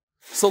Leah.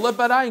 So let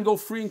Batayin go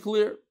free and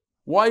clear.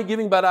 Why are you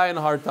giving Batayin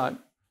a hard time?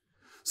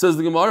 Says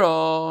the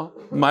Gemara,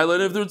 my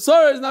Leah if the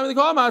tzara is not the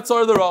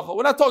tzara the Rachel.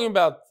 We're not talking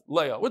about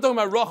Leah. We're talking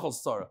about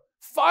Rachel's tzara.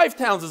 5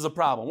 towns is a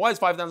problem. Why is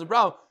 5 towns a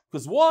problem?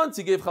 Because once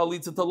he gave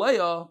chalitza to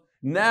Leah,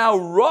 now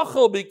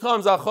Rachel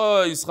becomes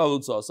achois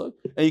chalutzasai,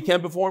 and you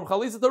can't perform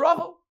chalitza to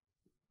Rachel.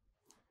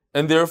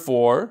 And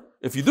therefore,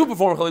 if you do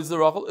perform chalitza to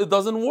Rachel, it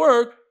doesn't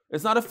work.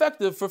 It's not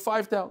effective for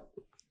 5 towns.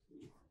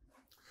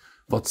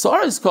 But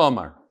tzara is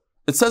kamar.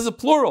 It says a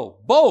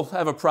plural. Both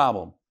have a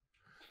problem.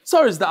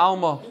 Tzara is the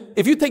alma.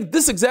 If you take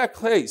this exact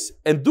case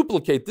and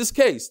duplicate this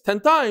case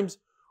 10 times,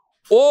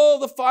 all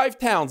the 5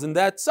 towns in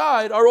that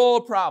side are all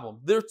a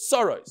problem. They're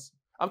tzaras.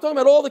 I'm talking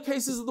about all the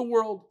cases of the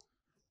world.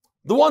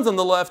 The ones on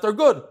the left are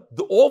good.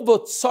 All the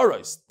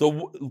tzaras,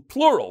 the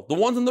plural, the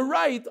ones on the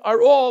right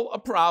are all a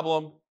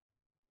problem.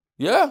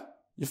 Yeah?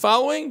 You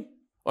following?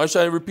 Or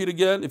should I repeat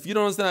again? If you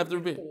don't understand, I have to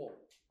repeat.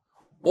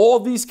 All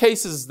these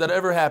cases that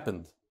ever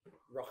happened.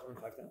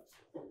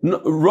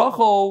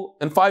 Rachel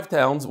and 5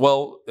 towns,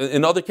 well,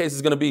 in other cases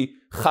it's going to be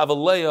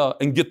Chavaleah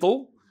and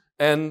Gittel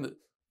and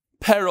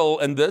Peril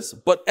and this,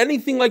 but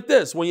anything like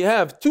this, when you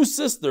have 2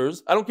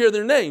 sisters, I don't care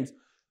their names,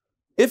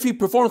 if he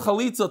performed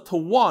chalitza to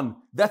one,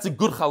 that's a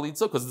good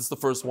chalitza because it's the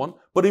first one,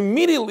 but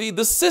immediately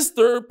the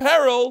sister,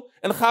 Peril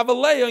and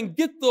Chavaleah and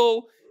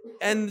Gittel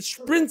and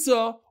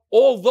Sprinza,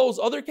 all those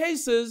other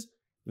cases,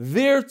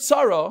 their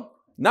tzara,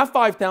 not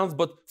 5 towns,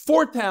 but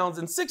 4 towns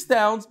and 6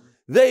 towns,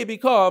 they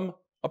become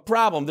a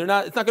problem.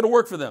 It's not going to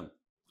work for them.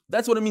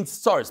 That's what it means,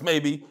 tzaras,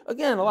 maybe.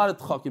 Again, a lot of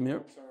tchakim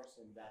here.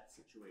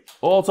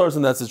 All tzaras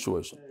in that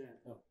situation.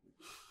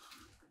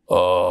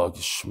 Oh,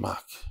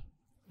 geschmack.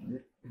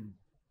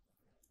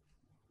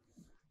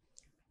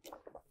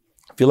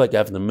 I feel like I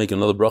have to make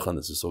another bracha on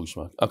this. It's so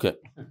geschmack. Okay.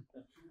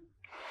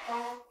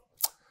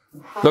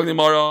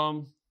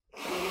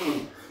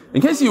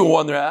 In case you were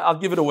wondering, I'll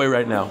give it away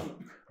right now.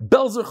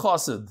 Belzer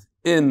Chassid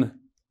in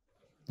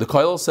the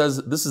Koil says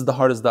this is the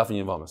hardest daf in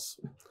Yavamis.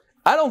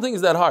 I don't think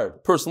it's that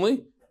hard.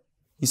 Personally,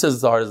 he says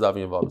it's the hardest daf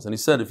in Yavamis. And he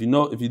said, if you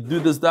do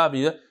this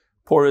daf,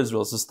 poor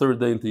Israel, it's his 3rd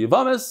day into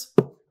Yavamis,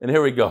 and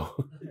here we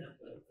go.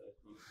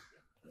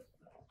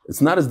 It's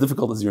not as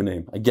difficult as your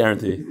name, I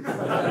guarantee.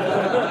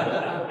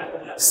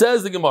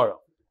 Says the Gemara.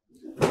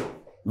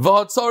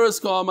 V'hatzaras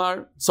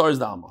ka'amar, tzaras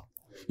da'amar.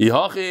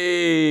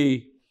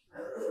 Yihachi.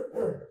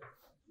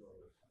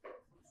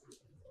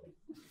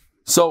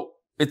 So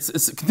it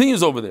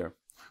continues over there.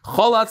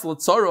 Chalatz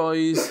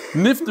l'tzaros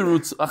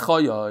nifterutz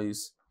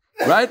achayos.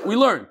 Right? We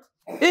learned.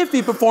 If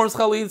he performs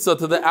chalitza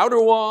to the outer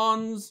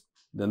ones,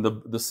 then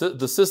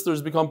the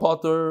sisters become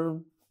potter.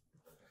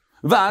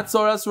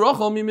 V'atzaras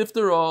rachel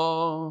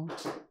mimiftera.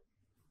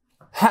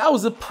 How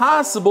is it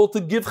possible to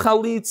give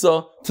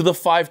chalitza to the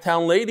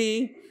 5-town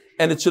lady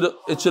and it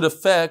should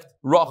affect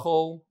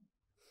Rachel?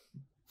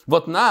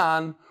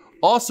 Vatnan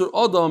asur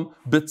adam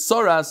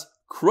bitzaras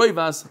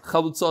kroivas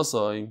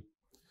chalutzasai.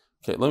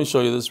 Okay, let me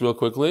show you this real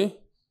quickly.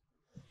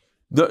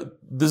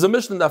 There's a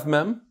Mishnah Daf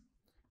Mem,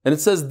 and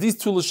it says these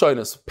two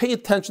lashonos. Pay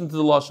attention to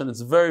the lashon; it's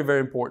very,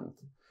 very important.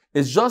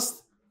 It's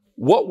just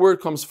what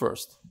word comes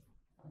first.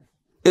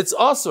 It's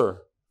asur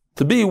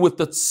to be with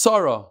the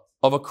tzara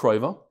of a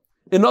kroiva.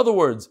 In other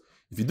words,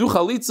 if you do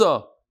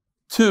chalitza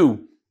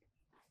to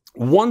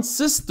one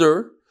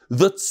sister,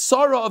 the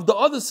tzara of the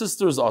other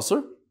sister is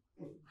asur,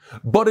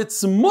 but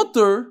it's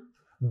mutter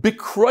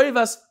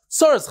b'kroivas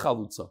tzaras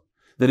chalutza.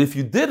 That if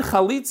you did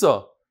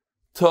chalitza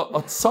to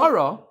a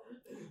tzara,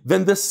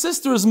 then the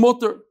sister is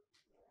mutter.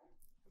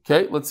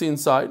 Okay, let's see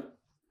inside.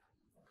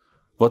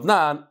 But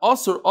nan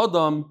asur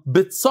adam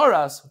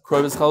b'tzaras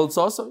kroivas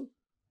chalutza.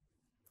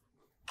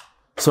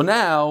 So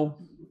now,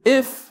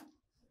 if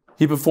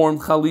he performed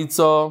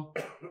chalitza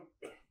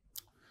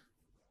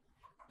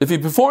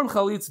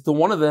to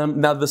one of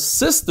them, now the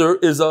sister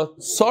is a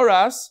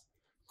tzaras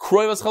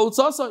kroivas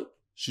chalutza.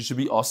 She should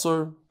be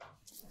asur.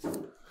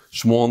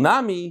 Shmuel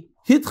nami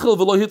hitchel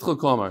v'lo hitchel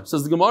kamar.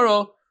 Says the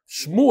Gemara,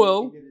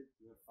 Shmuel.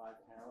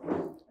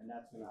 And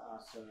that's going to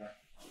ask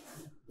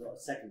the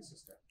second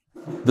sister.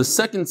 The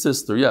second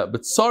sister, yeah,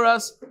 but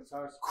tzaras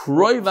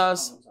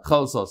kroivas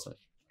chalutza.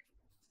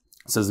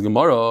 Says the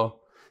Gemara,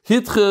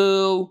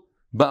 hitchel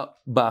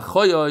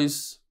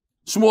ba'achoyos.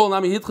 Shmuel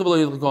nami hitchel v'lo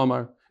hitchel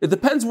kamar. It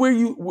depends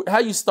how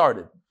you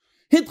started.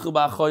 Hitchel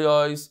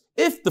ba'achoyos.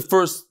 If the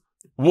first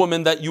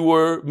woman that you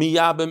were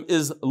miyabim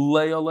is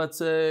Leah, let's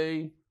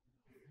say,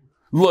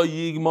 lo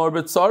yigmar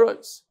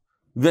b'tzaros,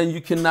 then you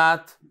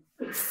cannot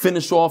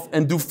finish off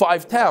and do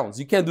 5 towns.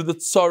 You can't do the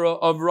tzara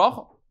of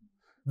Rachel.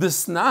 The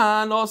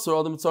snan also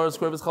all the tzaras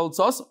kroivas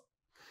chalutza.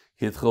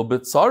 Hitchel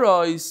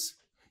b'tzaros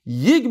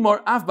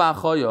yigmar af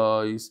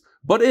ba'achoyos.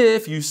 But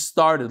if you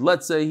started,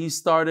 let's say he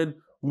started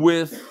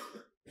with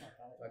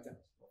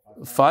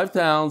 5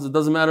 towns, it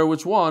doesn't matter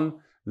which one,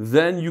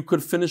 then you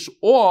could finish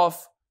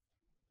off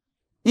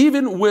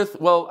even with,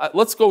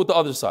 let's go with the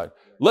other side.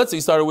 Let's say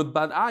you started with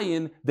Bad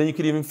Ayin, then you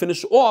could even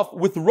finish off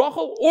with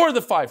Rachel or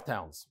the 5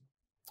 towns.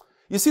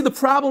 You see, the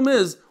problem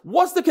is,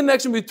 what's the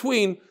connection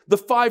between the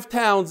 5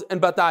 towns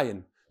and Bad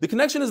Ayin? The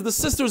connection is the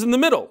sisters in the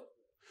middle.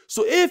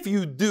 So if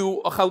you do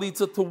a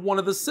chalitza to one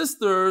of the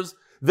sisters,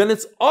 then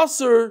it's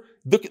asur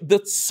the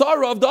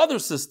tzara of the other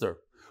sister.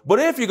 But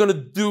if you're going to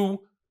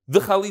do the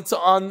chalitza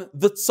on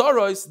the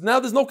tzaros, now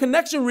there's no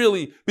connection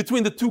really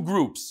between the two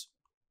groups.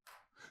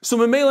 So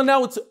memela,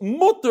 now it's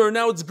mutter,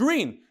 now it's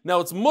green. Now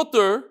it's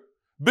mutter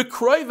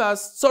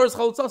b'kroivas tzaras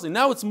chalutza.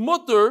 Now it's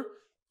mutter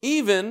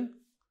even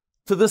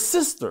to the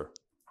sister.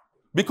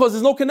 Because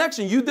there's no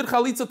connection. You did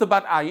chalitza to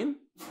Bat Ayin.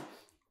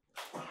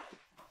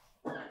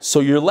 So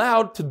you're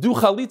allowed to do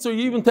chalitza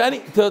even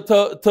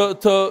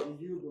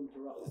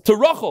to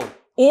Rachel,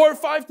 or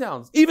 5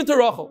 towns, even to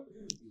Rachel.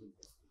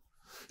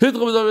 Fine.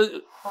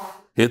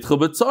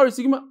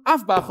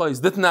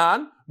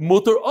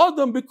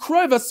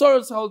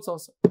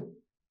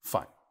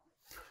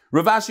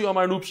 Rav Ashi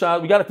Omar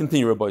Nupshat, we got to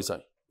continue, Rabbi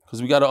Isai,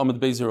 because we got to Amid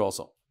Beis here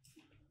also.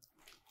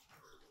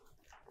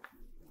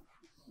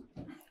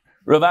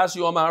 Rav Ashi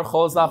Omar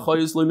Choz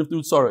Lachoyis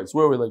Le'Nifdu Tzaros.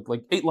 Where are we?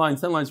 Like 8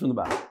 lines, 10 lines from the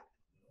back.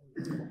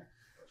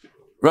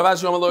 Rav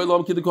Ashi Omar Lo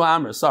Elam Kidduko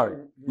Amris. Sorry,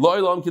 Lo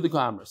Elam Kidduko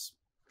Amris.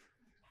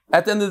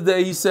 At the end of the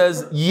day, he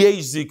says,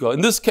 Yesh Zika. In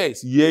this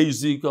case, Yesh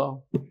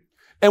Zika.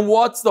 And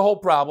what's the whole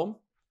problem?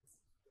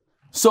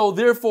 So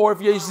therefore,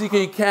 if Yesh Zika,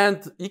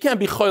 you can't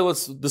be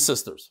choylus the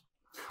sisters.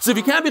 So if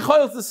you can't be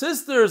choylus the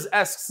sisters,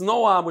 asks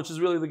Noam, which is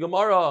really the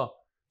Gemara,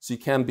 so you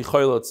can't be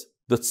choylus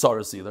the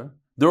tzaras either.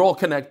 They're all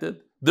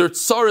connected. They're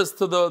tzaras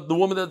to the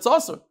woman that's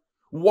asur.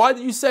 Why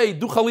do you say,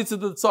 do chalitza to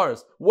the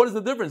tzaras? What is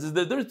the difference? Is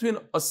there a difference between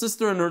a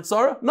sister and her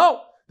tzara?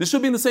 No. They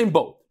should be in the same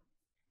boat.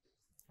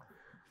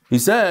 He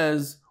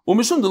says,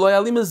 yes,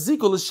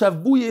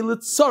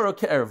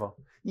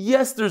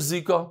 there's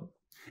Zika.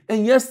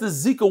 And yes, the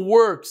Zika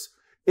works.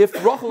 If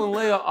Rachel and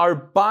Leah are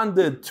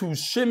bonded to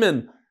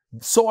Shimon,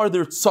 so are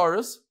their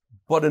tzaras,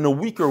 but in a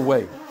weaker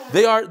way.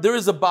 There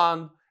is a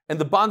bond, and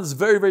the bond is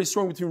very, very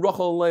strong between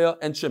Rachel and Leah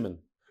and Shimon.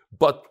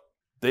 But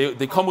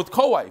they come with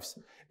co-wives.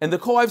 And the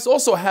co-wives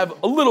also have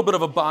a little bit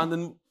of a bond,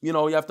 and you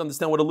have to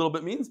understand what a little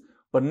bit means,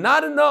 but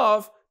not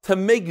enough to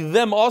make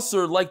them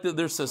asur like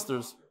their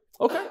sisters.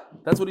 Okay,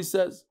 that's what he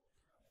says.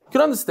 You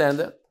can understand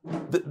that.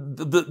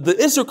 The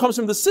Isser comes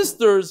from the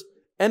sisters,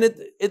 and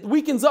it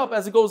weakens up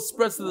as it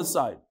spreads to the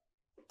side.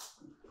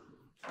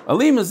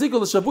 Alima zikah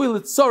l'shabui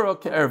l'tzara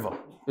ke'erva.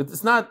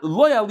 It's not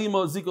loy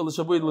alima zikah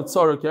l'shabui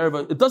l'tzara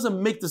ke'erva. It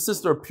doesn't make the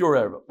sister a pure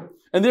erva,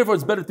 and therefore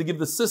it's better to give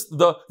the sister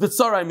the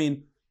tzara. I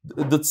mean,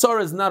 the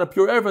tzara is not a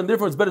pure erva, and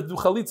therefore it's better to do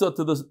chalitza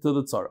to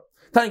the tzara.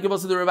 Thank you,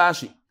 us to the Rav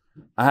Ashi.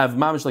 I have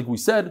mamish like we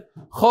said.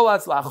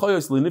 Cholatz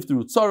la'achoyos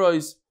l'nifteru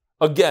tzaros.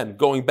 Again,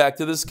 going back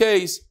to this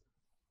case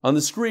on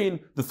the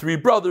screen, the 3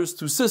 brothers,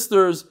 2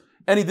 sisters,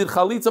 and he did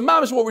chalitza.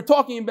 Mamish, what we're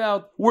talking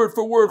about, word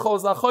for word.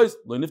 Cholatz la'achoyos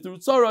l'nifteru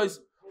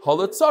tzaros.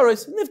 It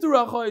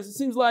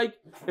seems like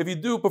if you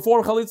do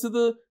perform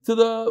chalitza to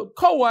the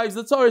co-wives,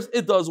 the tzaris,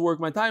 it does work.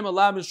 My time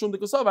alam is shum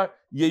dekasavar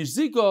yesh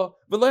zika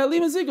v'lo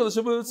yalim zika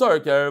l'shavul tzar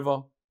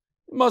kereva.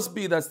 It must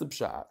be that's the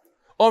pshat.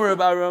 Omer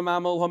bar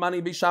mamol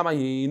hamani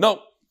b'shamai.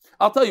 No,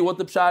 I'll tell you what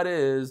the pshat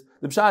is.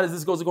 The pshat is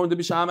this goes according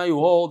to Bishamai who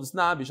holds it's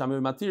not Bishamai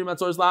matir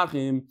matzoris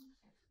lachim.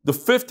 The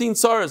 15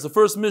 tzaris, the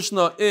first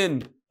mishnah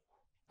in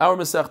our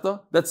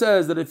Masechta, that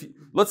says that if,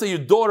 let's say your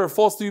daughter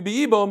falls to you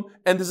be'ibum,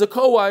 and there's a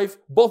co-wife,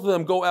 both of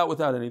them go out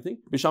without anything.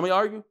 Bishami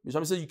argue.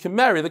 Bishami says you can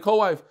marry the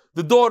co-wife.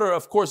 The daughter,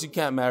 of course, you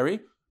can't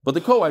marry, but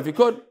the co-wife you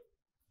could.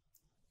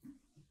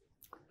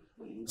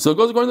 So it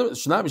goes according to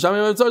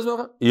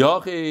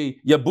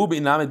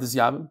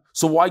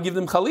so why give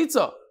them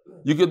chalitza?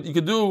 You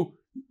could do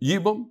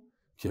yibum.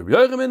 You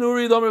remember the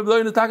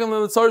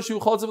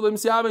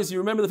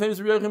famous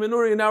Rabbi Yochanan ben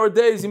Nuri in our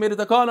days, he made a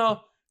takana,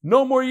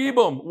 no more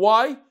yibum.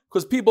 Why?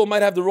 Because people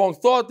might have the wrong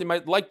thought. They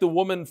might like the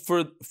woman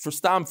for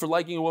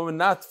liking a woman,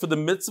 not for the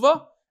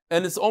mitzvah.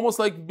 And it's almost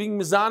like being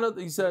mizana,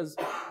 he says.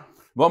 If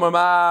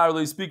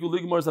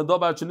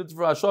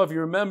you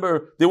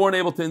remember, they weren't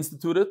able to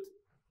institute it.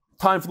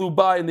 Time flew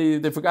by and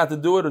they forgot to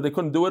do it, or they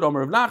couldn't do it.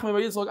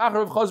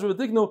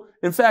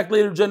 In fact,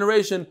 later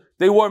generation,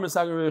 they were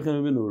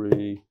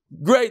Misagir.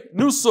 Great,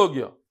 new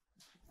sugya.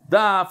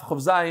 Daf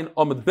Chavzayin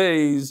Amud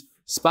Beis,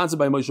 sponsored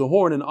by Moshe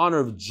Horn in honor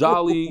of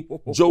Jolly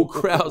Joe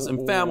Krause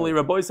and family.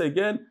 Rabbi say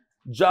again,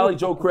 Jolly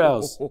Joe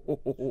Krause.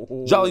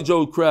 Jolly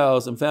Joe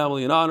Krause and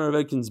family in honor of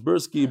Ed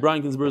Kinsbursky,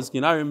 Brian Kinsbursky,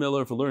 and Aaron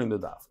Miller for learning the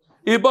daf.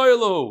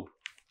 Ibaylu,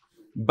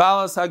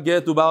 Balas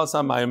Hagetu, Balas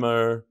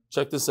HaMaimer.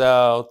 Check this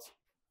out.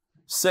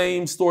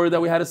 Same story that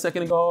we had a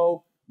second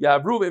ago.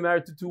 Reuben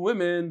married to 2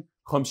 women.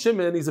 Chom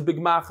Shimon, he's a big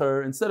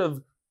macher. Instead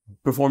of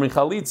performing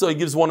chalitza, he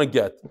gives one a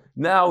get.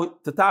 Now,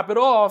 to top it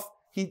off,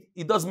 he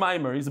does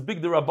maimer. He's a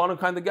big derabbanan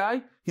kind of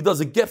guy. He does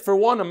a get for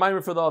one and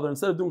maimer for the other,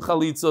 instead of doing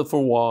chalitza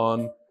for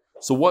one.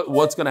 So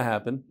what's going to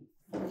happen?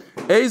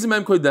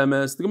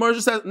 The Gemara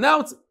just says, now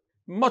it's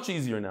much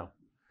easier now.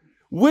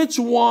 Which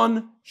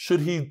one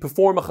should he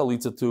perform a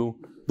chalitza to?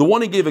 The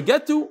one he gave a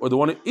get to, or the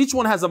one? Each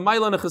one has a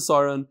maila and a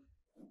chesaron.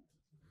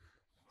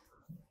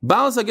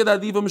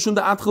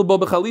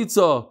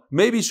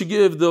 Maybe he should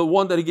give the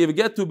one that he gave a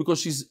get to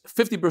because she's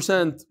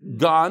 50%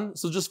 gone.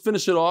 So just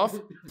finish it off,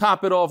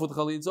 top it off with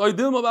chalitza.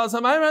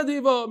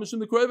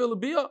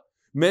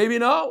 Maybe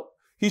no.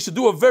 He should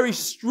do a very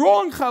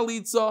strong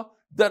chalitza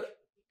that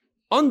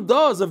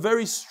undoes a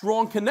very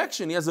strong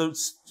connection. He has a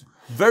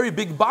very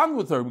big bond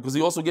with her because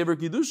he also gave her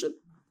kiddushin.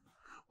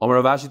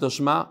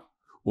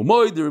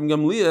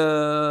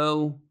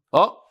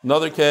 Oh,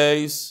 another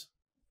case.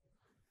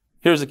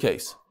 Here's a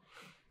case.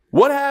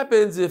 What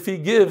happens if he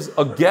gives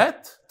a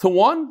get to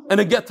one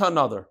and a get to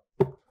another?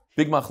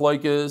 Big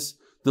machlokes.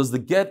 Does the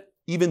get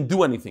even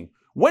do anything?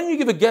 When you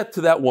give a get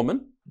to that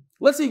woman,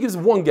 let's say he gives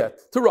one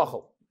get to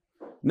Rachel.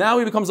 Now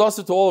he becomes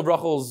also to all of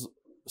Rachel's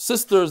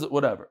sisters,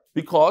 whatever.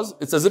 Because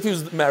it's as if he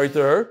was married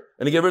to her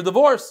and he gave her a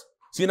divorce.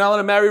 So you're not allowed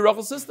to marry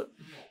Rachel's sister.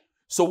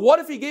 So what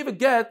if he gave a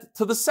get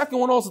to the second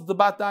one also, to the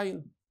Bat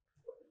Dayin?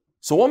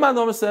 So one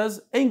man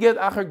says, Ein get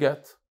acher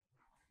get.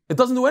 It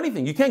doesn't do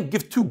anything. You can't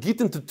give 2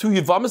 gitin to 2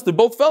 yivamis. They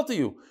both fell to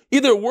you.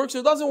 Either it works or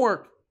it doesn't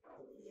work.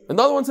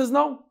 Another one says,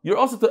 no. You're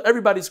also to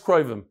everybody's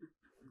kroivim.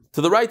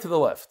 To the right, to the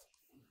left.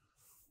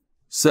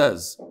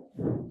 Says.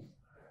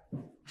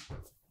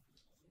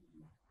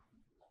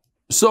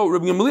 So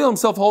Rabbi Gamliel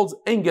himself holds,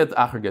 Ein get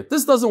acher get.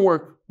 This doesn't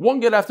work. One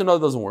get after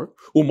another doesn't work.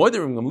 Umoyde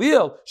Rabbi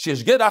Gamliel,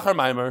 sheesh get acher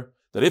maimer.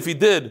 That if he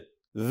did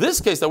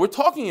this case that we're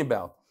talking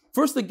about,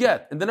 first a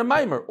get, and then a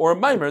maimer, or a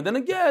maimer, and then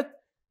a get,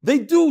 they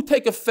do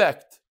take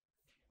effect.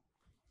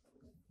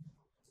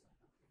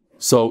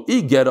 So,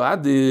 what's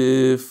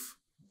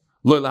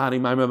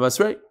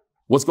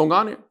going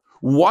on here?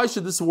 Why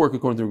should this work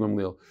according to Rabbi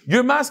Gamliel?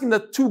 You're asking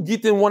that 2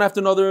 gitin one after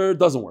another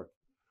doesn't work.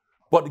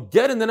 But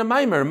get and then a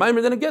maimer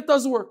then a get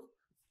does work.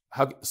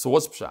 So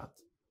what's pshat?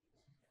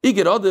 If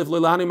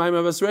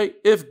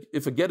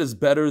a get is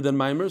better than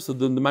maimer, so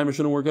then the maimer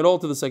shouldn't work at all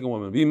to the second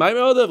woman.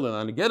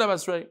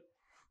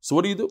 So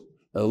what do?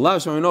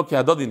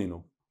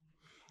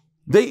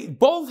 They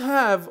both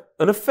have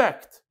an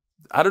effect.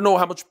 I don't know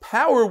how much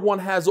power one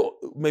has.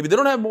 Maybe they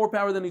don't have more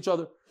power than each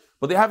other,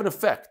 but they have an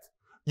effect.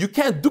 You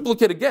can't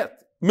duplicate a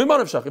get.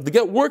 If the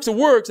get works, it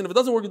works, and if it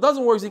doesn't work, it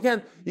doesn't work. So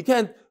you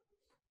can't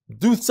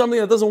do something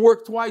that doesn't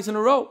work twice in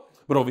a row.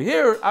 But over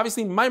here,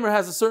 obviously, maimer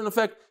has a certain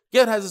effect.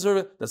 Get has a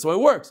certain. That's why it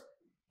works.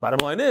 Bottom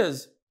line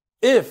is,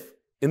 if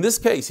in this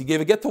case he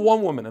gave a get to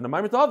one woman and a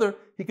maimer to the other,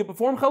 he can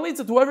perform chalitza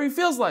to whoever he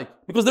feels like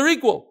because they're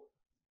equal.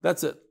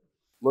 That's it.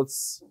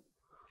 let's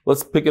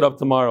pick it up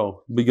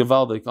tomorrow. Be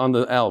Gevaldik on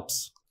the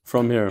Alps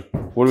from here.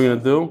 What are we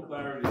gonna do?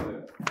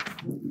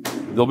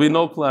 There'll be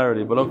no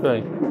clarity, but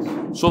okay.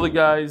 Shul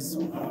guys.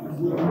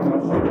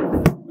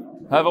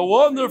 Have a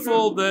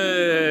wonderful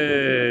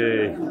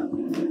day.